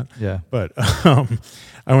judge of that. Yeah. But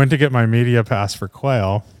I went to get my media pass for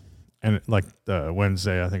Quail, and like the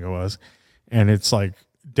Wednesday, I think it was, and it's like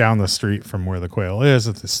down the street from where the Quail is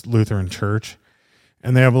at this Lutheran church,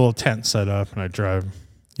 and they have a little tent set up, and I drive,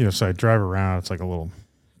 so I drive around. It's like a little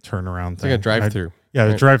turnaround thing. Like a drive-through. Yeah,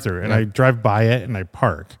 the drive-through, and I drive by it, and I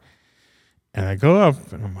park, and I go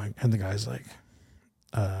up, and I'm like, and the guy's like,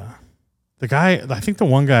 the guy, I think the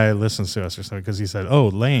one guy listens to us or something because he said, "Oh,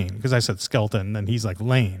 Lane," because I said Skelton, and he's like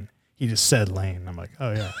Lane. He just said Lane. I'm like,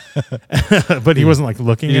 oh yeah, but he wasn't like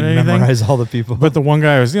looking at anything. Memorize all the people. But the one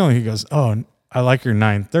guy I was dealing, he goes, "Oh, I like your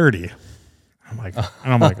 930." I'm like,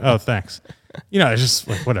 "Oh, thanks." It's just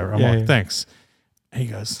like whatever. I'm like, "Thanks." And he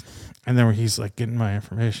goes, and then he's like getting my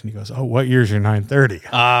information. He goes, "Oh, what year's your 930?"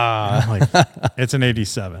 I'm like, "It's an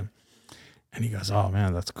 87." And he goes, "Oh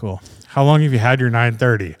man, that's cool. How long have you had your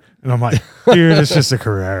 930?" And I'm like, "Dude, it's just a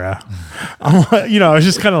Carrera." I was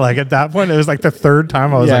just kind of like, at that point, it was like the third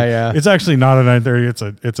time I was it's actually not a 930.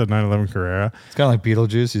 It's a 911 Carrera. It's kind of like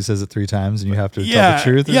Beetlejuice. He says it 3 times and you have to tell the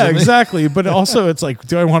truth. Yeah, exactly. But also it's like,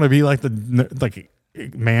 do I want to be like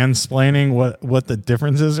mansplaining what the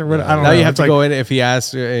difference is or what? I don't know. Now you have to go in if he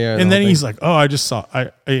asks. And then he's like, "Oh, I just saw.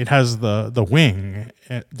 It has the wing,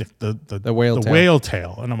 the whale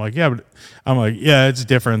tail." And I'm like, "Yeah, but it's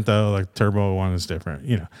different though. Like turbo one is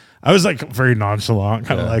different." I was like very nonchalant,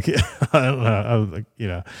 kind of like, I don't know. I was like,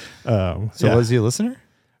 So was he a listener?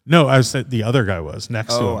 No, I said the other guy was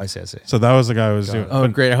next to him. I see. So that was the guy I was doing. Oh,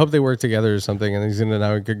 great. I hope they work together or something, and he's going to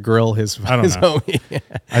now grill his homie.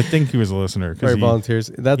 I think he was a listener. He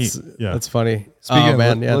volunteers. That's funny. Speaking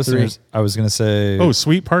of listeners, I was going to say... Oh,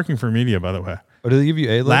 sweet parking for media, by the way. Oh, did they give you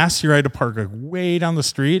A-List? Last year I had to park way down the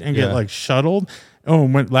street and get like shuttled. Oh,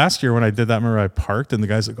 last year when I did that, remember I parked and the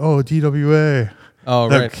guy's like, "Oh, DWA." Oh,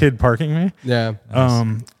 that kid parking me. Yeah.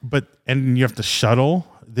 Nice. And you have to shuttle.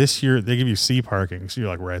 This year they give you C parking, so you're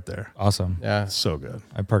like right there. Awesome. Yeah. So good.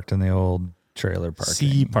 I parked in the old trailer parking.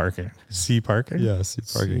 C parking. Yeah, C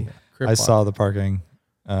parking. I saw the parking.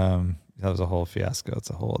 That was a whole fiasco.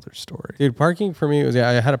 It's a whole other story. Dude, parking for me was,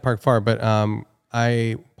 I had to park far, but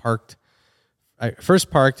I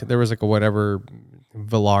first parked, there was like a whatever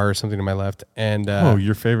Velar or something to my left. And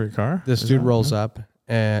your favorite car? This dude rolls up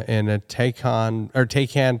in a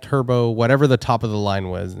Taycan Turbo, whatever the top of the line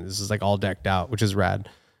was. This is like all decked out, which is rad.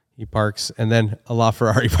 He parks, and then a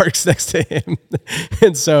LaFerrari parks next to him.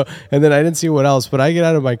 and then I didn't see what else, but I get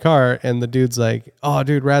out of my car, and the dude's like, "Oh,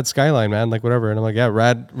 dude, rad Skyline, man, like whatever." And I'm like, "Yeah,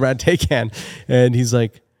 rad Taycan." And he's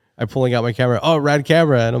like, I'm pulling out my camera. "Oh, rad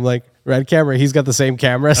camera." And I'm like, "Rad camera." He's got the same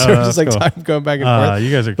camera, so we're just like cool. Going back and forth.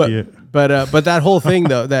 You guys are cute. But that whole thing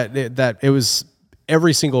though, that it was.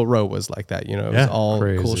 Every single row was like that, it was all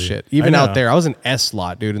crazy. Cool shit. Even out there, I was an S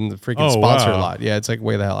lot, dude, in the freaking sponsor lot. Yeah, it's like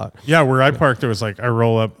way the hell out. Yeah, where I parked, it was like I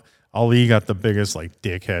roll up. Ali got the biggest like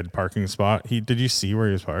dickhead parking spot. Did you see where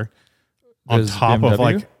he was parked? On top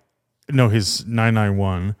BMW? Of his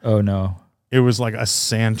 991. Oh no. It was like a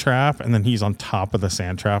sand trap, and then he's on top of the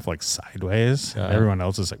sand trap, like sideways. Everyone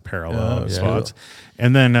else is like parallel spots.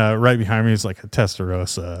 And then right behind me is like a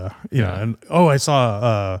Testarossa, And I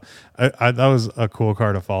saw that was a cool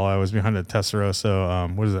car to follow. I was behind a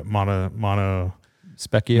Testarossa. What is it? Mono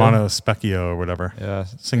Specchio or whatever. Yeah,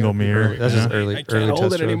 single mirror. That's just early. I can't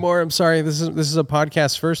hold it anymore. I'm sorry. This is a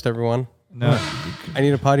podcast first, everyone. No, I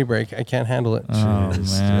need a potty break. I can't handle it. Oh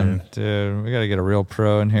man, dude, we got to get a real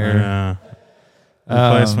pro in here. Yeah.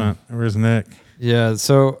 Replacement. Where's Nick? Yeah,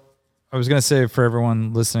 so I was gonna say for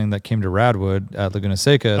everyone listening that came to Radwood at Laguna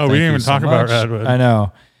Seca. Oh, we didn't even talk about Radwood. I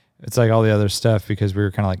know. It's like all the other stuff because we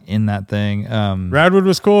were kind of like in that thing. Radwood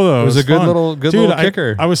was cool though. It was a good little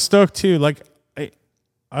kicker. I was stoked too. Like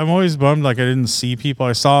I'm always bummed like I didn't see people.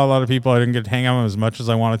 I saw a lot of people. I didn't get to hang out with as much as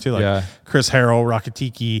I wanted to. Like Chris Harrell,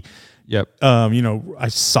 Rocketiki. Yep. I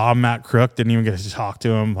saw Matt Crook, didn't even get to talk to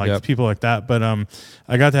him, people like that. But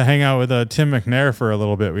I got to hang out with Tim McNair for a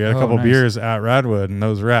little bit. We had a couple beers at Radwood, and that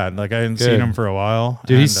was rad. Like I hadn't seen him for a while.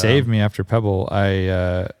 Dude, he saved me after Pebble.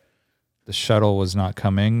 The shuttle was not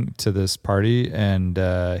coming to this party, and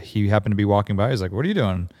he happened to be walking by. He's like, "What are you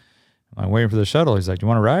doing?" I'm waiting for the shuttle. He's like, "Do you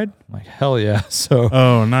want to ride?" I'm like, "Hell yeah!"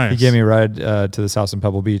 So nice. He gave me a ride to this house in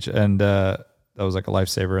Pebble Beach, and that was like a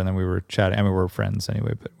lifesaver. And then we were chatting. I mean, we were friends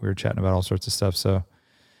anyway, but we were chatting about all sorts of stuff. So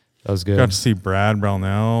that was good. Got to see Brad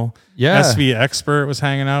Brownell. Yeah, SV Expert was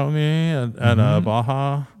hanging out with me at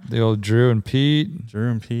Baja. The old Drew and Pete.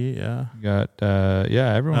 Yeah. Got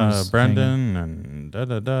everyone's Brendan and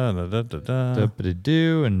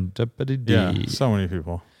Duppity-doo and Duppity-dee. Yeah, so many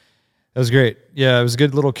people. That was great. Yeah, it was a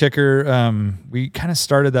good little kicker. We kind of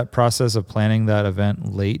started that process of planning that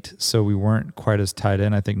event late, so we weren't quite as tied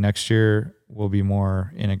in. I think next year we'll be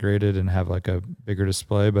more integrated and have like a bigger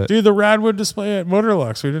display. But dude, the Radwood display at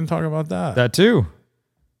Motorlux, we didn't talk about that. That too.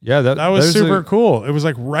 Yeah, that was super cool. It was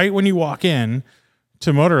like right when you walk in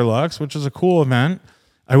to Motorlux, which is a cool event.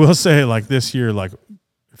 I will say, like this year, like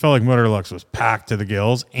it felt like Motorlux was packed to the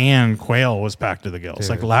gills, and Quail was packed to the gills. Dude.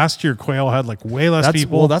 Like last year, Quail had like way less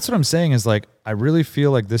people. Well, that's what I'm saying. Is like I really feel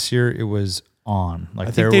like this year it was on. Like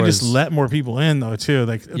I think they just let more people in though too.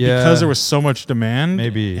 Like because there was so much demand.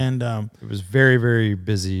 Maybe and it was very, very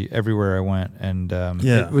busy everywhere I went, and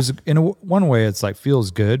it was in one way it's like feels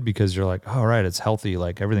good because you're like, all right, it's healthy,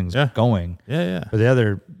 like everything's going. Yeah. But the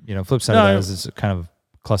other flip side of that is it's kind of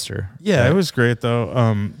cluster. Yeah, it was great though.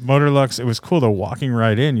 Motorlux, it was cool though. Walking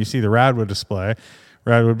right in, you see the Radwood display,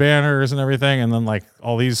 Radwood banners and everything, and then like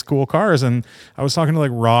all these cool cars. And I was talking to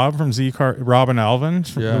like Rob from Rob and Alvin,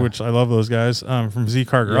 which I love those guys from Z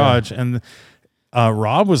Car Garage, and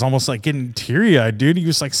Rob was almost like getting teary eyed, dude. He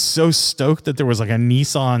was like so stoked that there was like a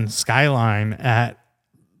Nissan Skyline at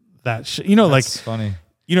that. That's funny.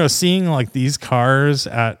 Seeing like these cars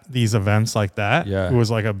at these events like that, it was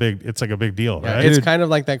like it's like a big deal, right? It's kind of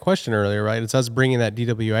like that question earlier, right? It's us bringing that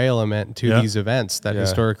DWA element to these events that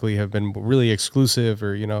historically have been really exclusive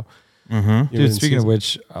or, Dude, speaking of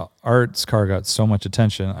which, Art's car got so much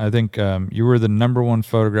attention. I think you were the number one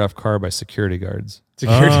photographed car by security guards.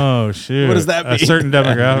 Oh, shoot. What does that mean? A certain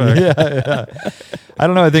demographic. Yeah. I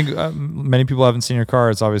don't know. I think many people haven't seen your car.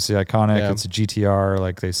 It's obviously iconic. Yeah. It's a GTR.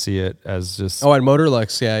 Like they see it as just... Oh, at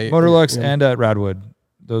Motorlux, yeah. Motorlux and at Radwood.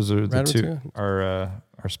 Those are the two. Our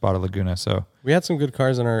spot at Laguna. So we had some good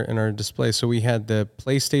cars in our display. So we had the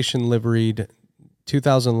PlayStation liveried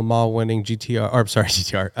 2000 Le Mans winning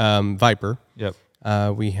GTR, Viper. Yep.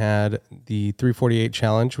 We had the 348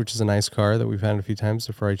 Challenge, which is a nice car that we've had a few times,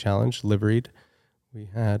 the Ferrari Challenge, liveried. We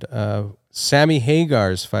had Sammy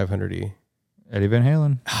Hagar's 500E. Eddie Van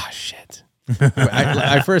Halen. Ah, shit.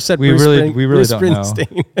 I first said we really don't know.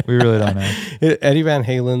 We really don't know. Eddie Van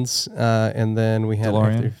Halen's, and then we had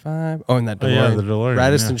F-35. Oh, and that DeLorean. Yeah, the DeLorean.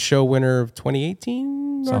 Radisson Show winner of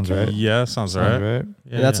 2018. Sounds right. Yeah, sounds right.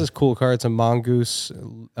 Yeah, that's a cool car. It's a Mongoose.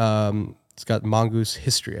 It's got Mongoose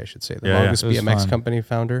history, I should say. The Mongoose BMX company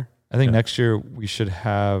founder. I think next year we should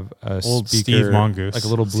have a old speaker, Steve Mongoose, like a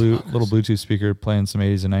little Bluetooth speaker playing some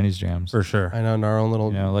 80s and 90s jams. For sure. I know, in our own little,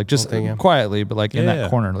 like just quietly, but like in that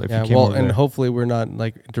corner. And hopefully we're not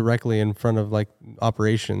like directly in front of like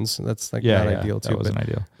operations. That's like not ideal too. That wasn't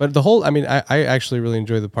ideal. But the whole, I actually really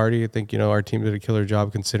enjoyed the party. I think, our team did a killer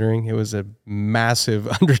job considering it was a massive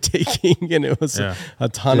undertaking and it was a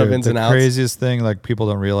ton of ins and outs. The craziest thing, like people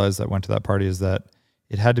don't realize that went to that party is that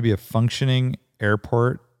it had to be a functioning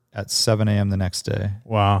airport at 7 a.m. the next day.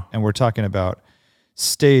 Wow. And we're talking about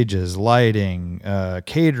stages, lighting,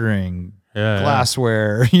 catering,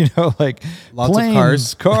 glassware, like lots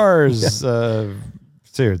planes, of cars.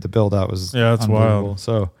 Dude, the build out was that's wild.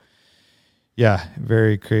 So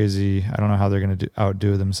very crazy. I don't know how they're going to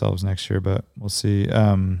outdo themselves next year, but we'll see. Tweaks.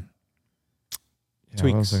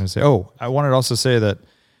 What was I going to say? Oh, I wanted to also say that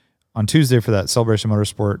on Tuesday for that Celebration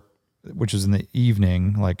Motorsport, which was in the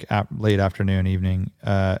evening, like late afternoon, evening.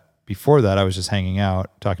 Before that, I was just hanging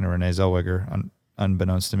out, talking to Renee Zellweger,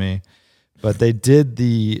 unbeknownst to me. But they did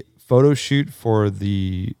the photo shoot for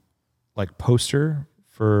the poster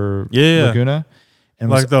for Laguna, and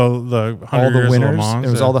like the 100 all the years winners. Of Le Mans, it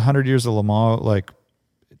was all the 100 years of Le Mans.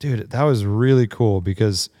 Dude, that was really cool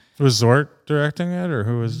because was Zort directing it, or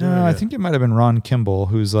who was? No, I think it might have been Ron Kimball,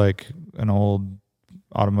 who's like an old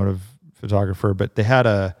automotive photographer. But they had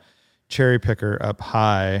a cherry picker up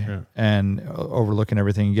high and overlooking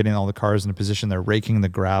everything and getting all the cars in a position. They're raking the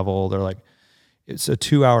gravel. They're like, it's a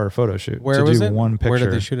 2-hour photo shoot. Where was it? One picture. Where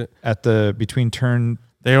did they shoot it? At between turn.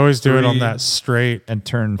 They always do it on that straight and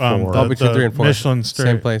turn 4. Between 3 and 4. Michelin straight.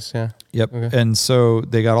 Same place. Yeah. Yep. Okay. And so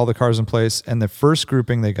they got all the cars in place, and the first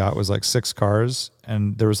grouping they got was like 6 cars,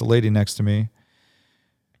 and there was a lady next to me,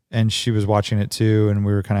 and she was watching it too, and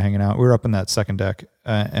we were kind of hanging out. We were up in that second deck,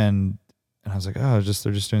 and I was like, oh, they're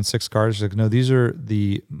just doing 6 cars. She's like, no, these are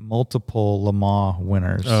the multiple Le Mans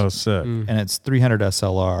winners. Oh, sick. And it's 300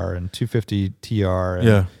 SLR and 250 TR.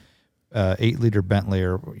 And 8-liter Bentley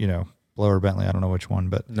or blower Bentley. I don't know which one,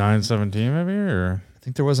 but 917 maybe, or I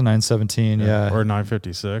think there was a 917. Yeah, or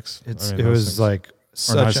 956. It was like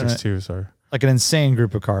such 962. Sorry, like an insane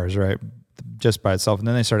group of cars, right? Just by itself, and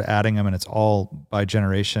then they started adding them, and it's all by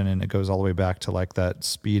generation, and it goes all the way back to like that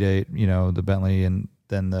Speed 8, the Bentley, and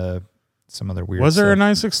then some other weird. Was there a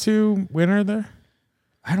 962 winner there?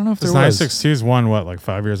 I don't know if there was. 962's won like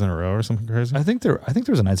 5 years in a row or something crazy. I think there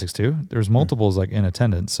was a 962. There was multiples like in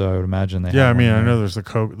attendance, so I would imagine they. Yeah, I mean, I know there's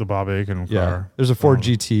the Bob Aiken car. There's a Ford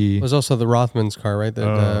GT. There's also the Rothman's car, right?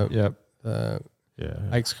 Yeah,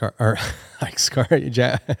 Ike's car, or Ike's car,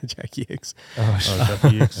 Jackie Hicks.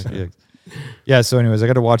 Jackie Hicks. Yeah. So, anyways, I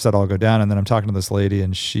got to watch that all go down, and then I'm talking to this lady,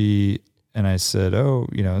 and I said, "Oh,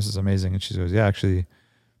 this is amazing," and she goes, "Yeah, actually,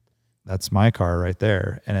 that's my car right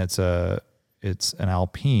there, and it's an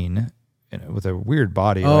Alpine with a weird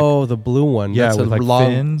body." Oh, the blue one. Yeah, that's with like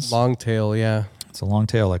fins, long tail. Yeah, it's a long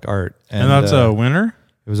tail like Art, and that's a winner.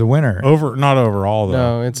 It was a winner. Not overall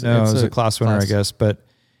though. No, it was a class winner, I guess, but.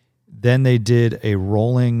 Then they did a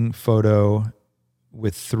rolling photo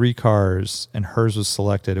with 3 cars, and hers was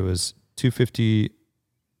selected. It was 250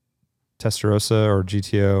 Testarossa or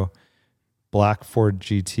GTO, black Ford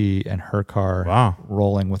GT, and her car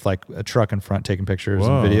rolling with like a truck in front taking pictures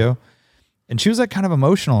and video. And she was like kind of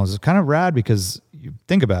emotional. It was kind of rad because you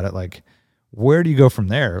think about it, like, where do you go from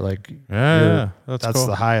there? Like, that's cool.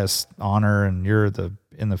 The highest honor, and you're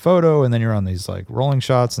in the photo, and then you're on these like rolling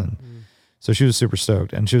shots and. So she was super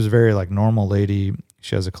stoked, and she was a very like normal lady.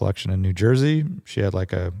 She has a collection in New Jersey. She had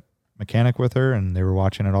like a mechanic with her, and they were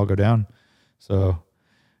watching it all go down. So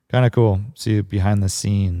kind of cool. See behind the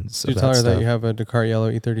scenes. Did you tell her that you have a Dakar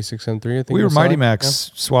Yellow E36 M3? I think we were Mighty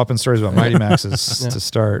Max swapping stories about Mighty Maxes to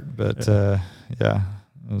start, but it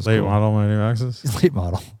was late model Mighty Maxes. Late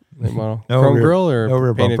model. No chrome grill or no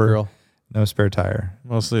rear painted bumper, grill? No spare tire.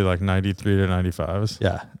 Mostly like 93 to 95s.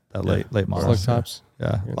 Yeah, that late model. Slick tops.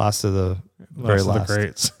 Yeah, last of the very last. Of the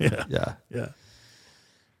greats. Yeah.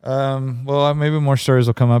 Well, maybe more stories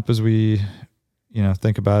will come up as we,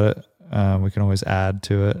 think about it. We can always add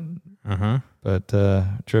to it. But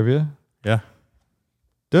trivia. Yeah.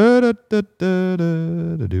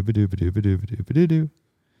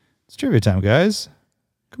 It's trivia time, guys.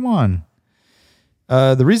 Come on.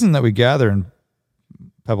 The reason that we gather in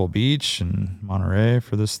Pebble Beach and Monterey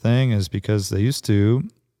for this thing is because they used to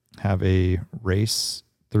have a race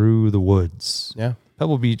through the woods. Yeah.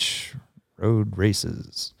 Pebble Beach road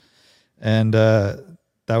races. And that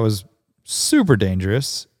was super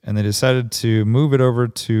dangerous. And they decided to move it over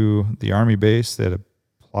to the Army base. They had a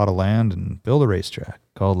plot of land and build a racetrack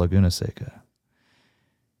called Laguna Seca.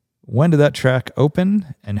 When did that track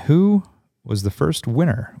open, and who was the first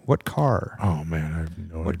winner? What car? Oh, man, I have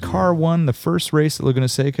no idea. What car won the first race at Laguna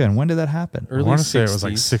Seca, and when did that happen? I want to say it was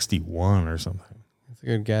like 61 or something. That's a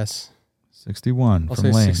good guess. 61 I'll from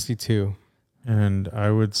say Lane. 62. And I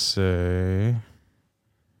would say...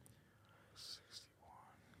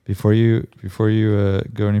 Before you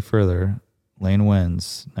go any further, Lane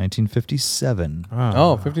wins 1957.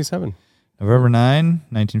 Oh, 57. November 9,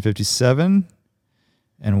 1957.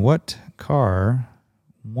 And what car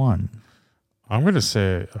won? I'm going to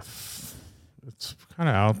say it's kind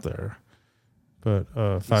of out there, but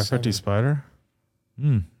 550 Spider.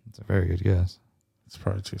 That's a very good guess. It's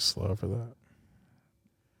probably too slow for that.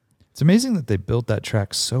 It's amazing that they built that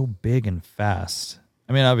track so big and fast.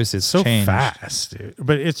 I mean, obviously it's so changed. fast, dude.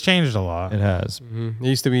 But it's changed a lot. It has. Mm-hmm. It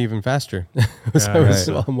used to be even faster. It was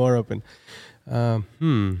a lot more open.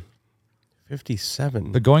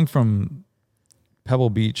 57. But going from Pebble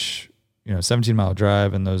Beach, 17-mile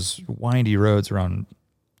drive and those windy roads around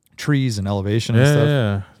trees and elevation and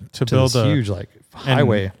stuff. To build a huge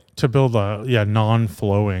highway. To build a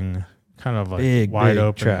non-flowing kind of like big, wide big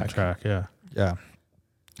open track. Yeah. Yeah.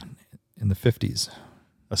 In the 50s.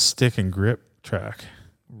 A stick and grip track.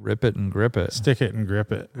 Rip it and grip it. Stick it and grip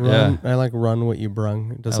it. Run, I like run what you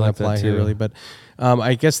brung. It doesn't apply here really, but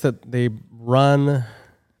I guess that they run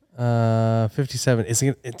 57. Is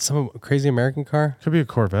it some crazy American car? Could be a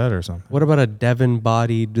Corvette or something. What about a Devon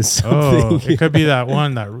bodied something? Oh, it could be that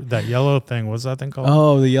one, that yellow thing. What's that thing called?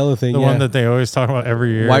 Oh, the yellow thing. The one that they always talk about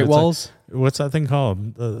every year. White walls? What's that thing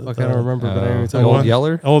called? I don't remember, but I know the Old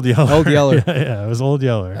Yeller? Old Yeller. Yeah, it was Old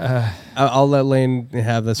Yeller. I'll let Lane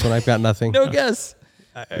have this one. I've got nothing. No guess.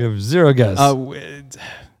 You have zero guess.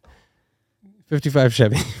 55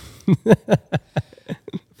 Chevy.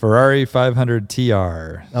 Ferrari 500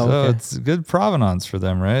 TR. So it's good provenance for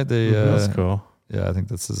them, right? That's cool. Yeah, I think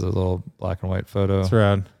this is a little black and white photo. That's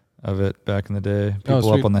rad. Of it back in the day.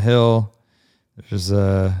 People up on the hill. There's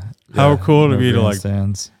how cool to be to like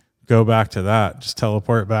stands. go back to that. Just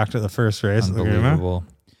teleport back to the first race. Unbelievable.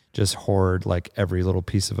 Just hoard like every little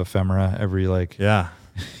piece of ephemera, every like. Yeah.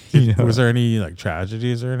 Was there any like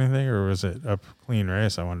tragedies or anything, or was it a clean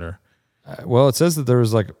race? I wonder. Well, it says that there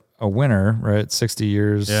was like a winner, right? 60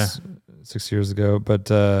 years ago.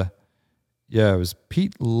 But it was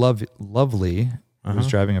Pete Lovely who was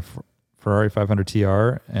driving a Ferrari 500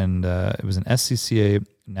 TR, and it was an SCCA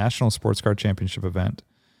National Sports Car Championship event.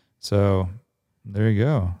 So there you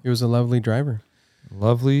go. He was a lovely driver.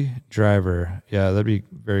 Lovely driver. Yeah, that'd be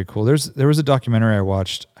very cool. There was a documentary I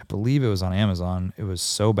watched. I believe it was on Amazon. It was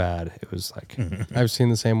so bad. It was like I've seen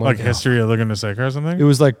the same one. Like History of Looking to Sick or something? It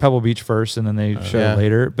was like Pebble Beach first, and then they showed it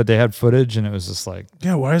later. But they had footage, and it was just like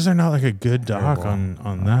why is there not like a good doc on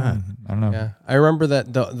that? I don't know. Yeah, I remember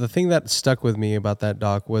that the thing that stuck with me about that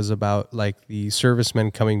doc was about like the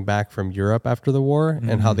servicemen coming back from Europe after the war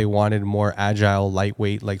and how they wanted more agile,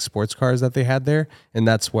 lightweight like sports cars that they had there, and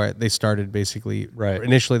that's where they started basically. Right.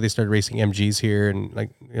 Initially, they started racing MGs here and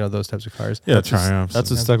like those types of cars. Yeah, Triumphs.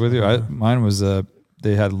 That's what stuck with you. Mine was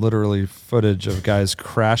they had literally footage of guys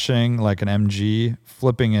crashing like an MG,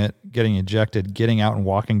 flipping it, getting ejected, getting out and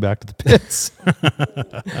walking back to the pits.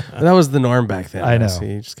 That was the norm back then. I know. So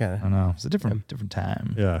just kind of. I know. It's a different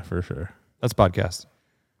time. Yeah, for sure. That's podcast.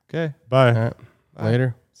 Okay. Bye. Bye.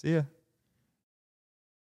 Later. See ya.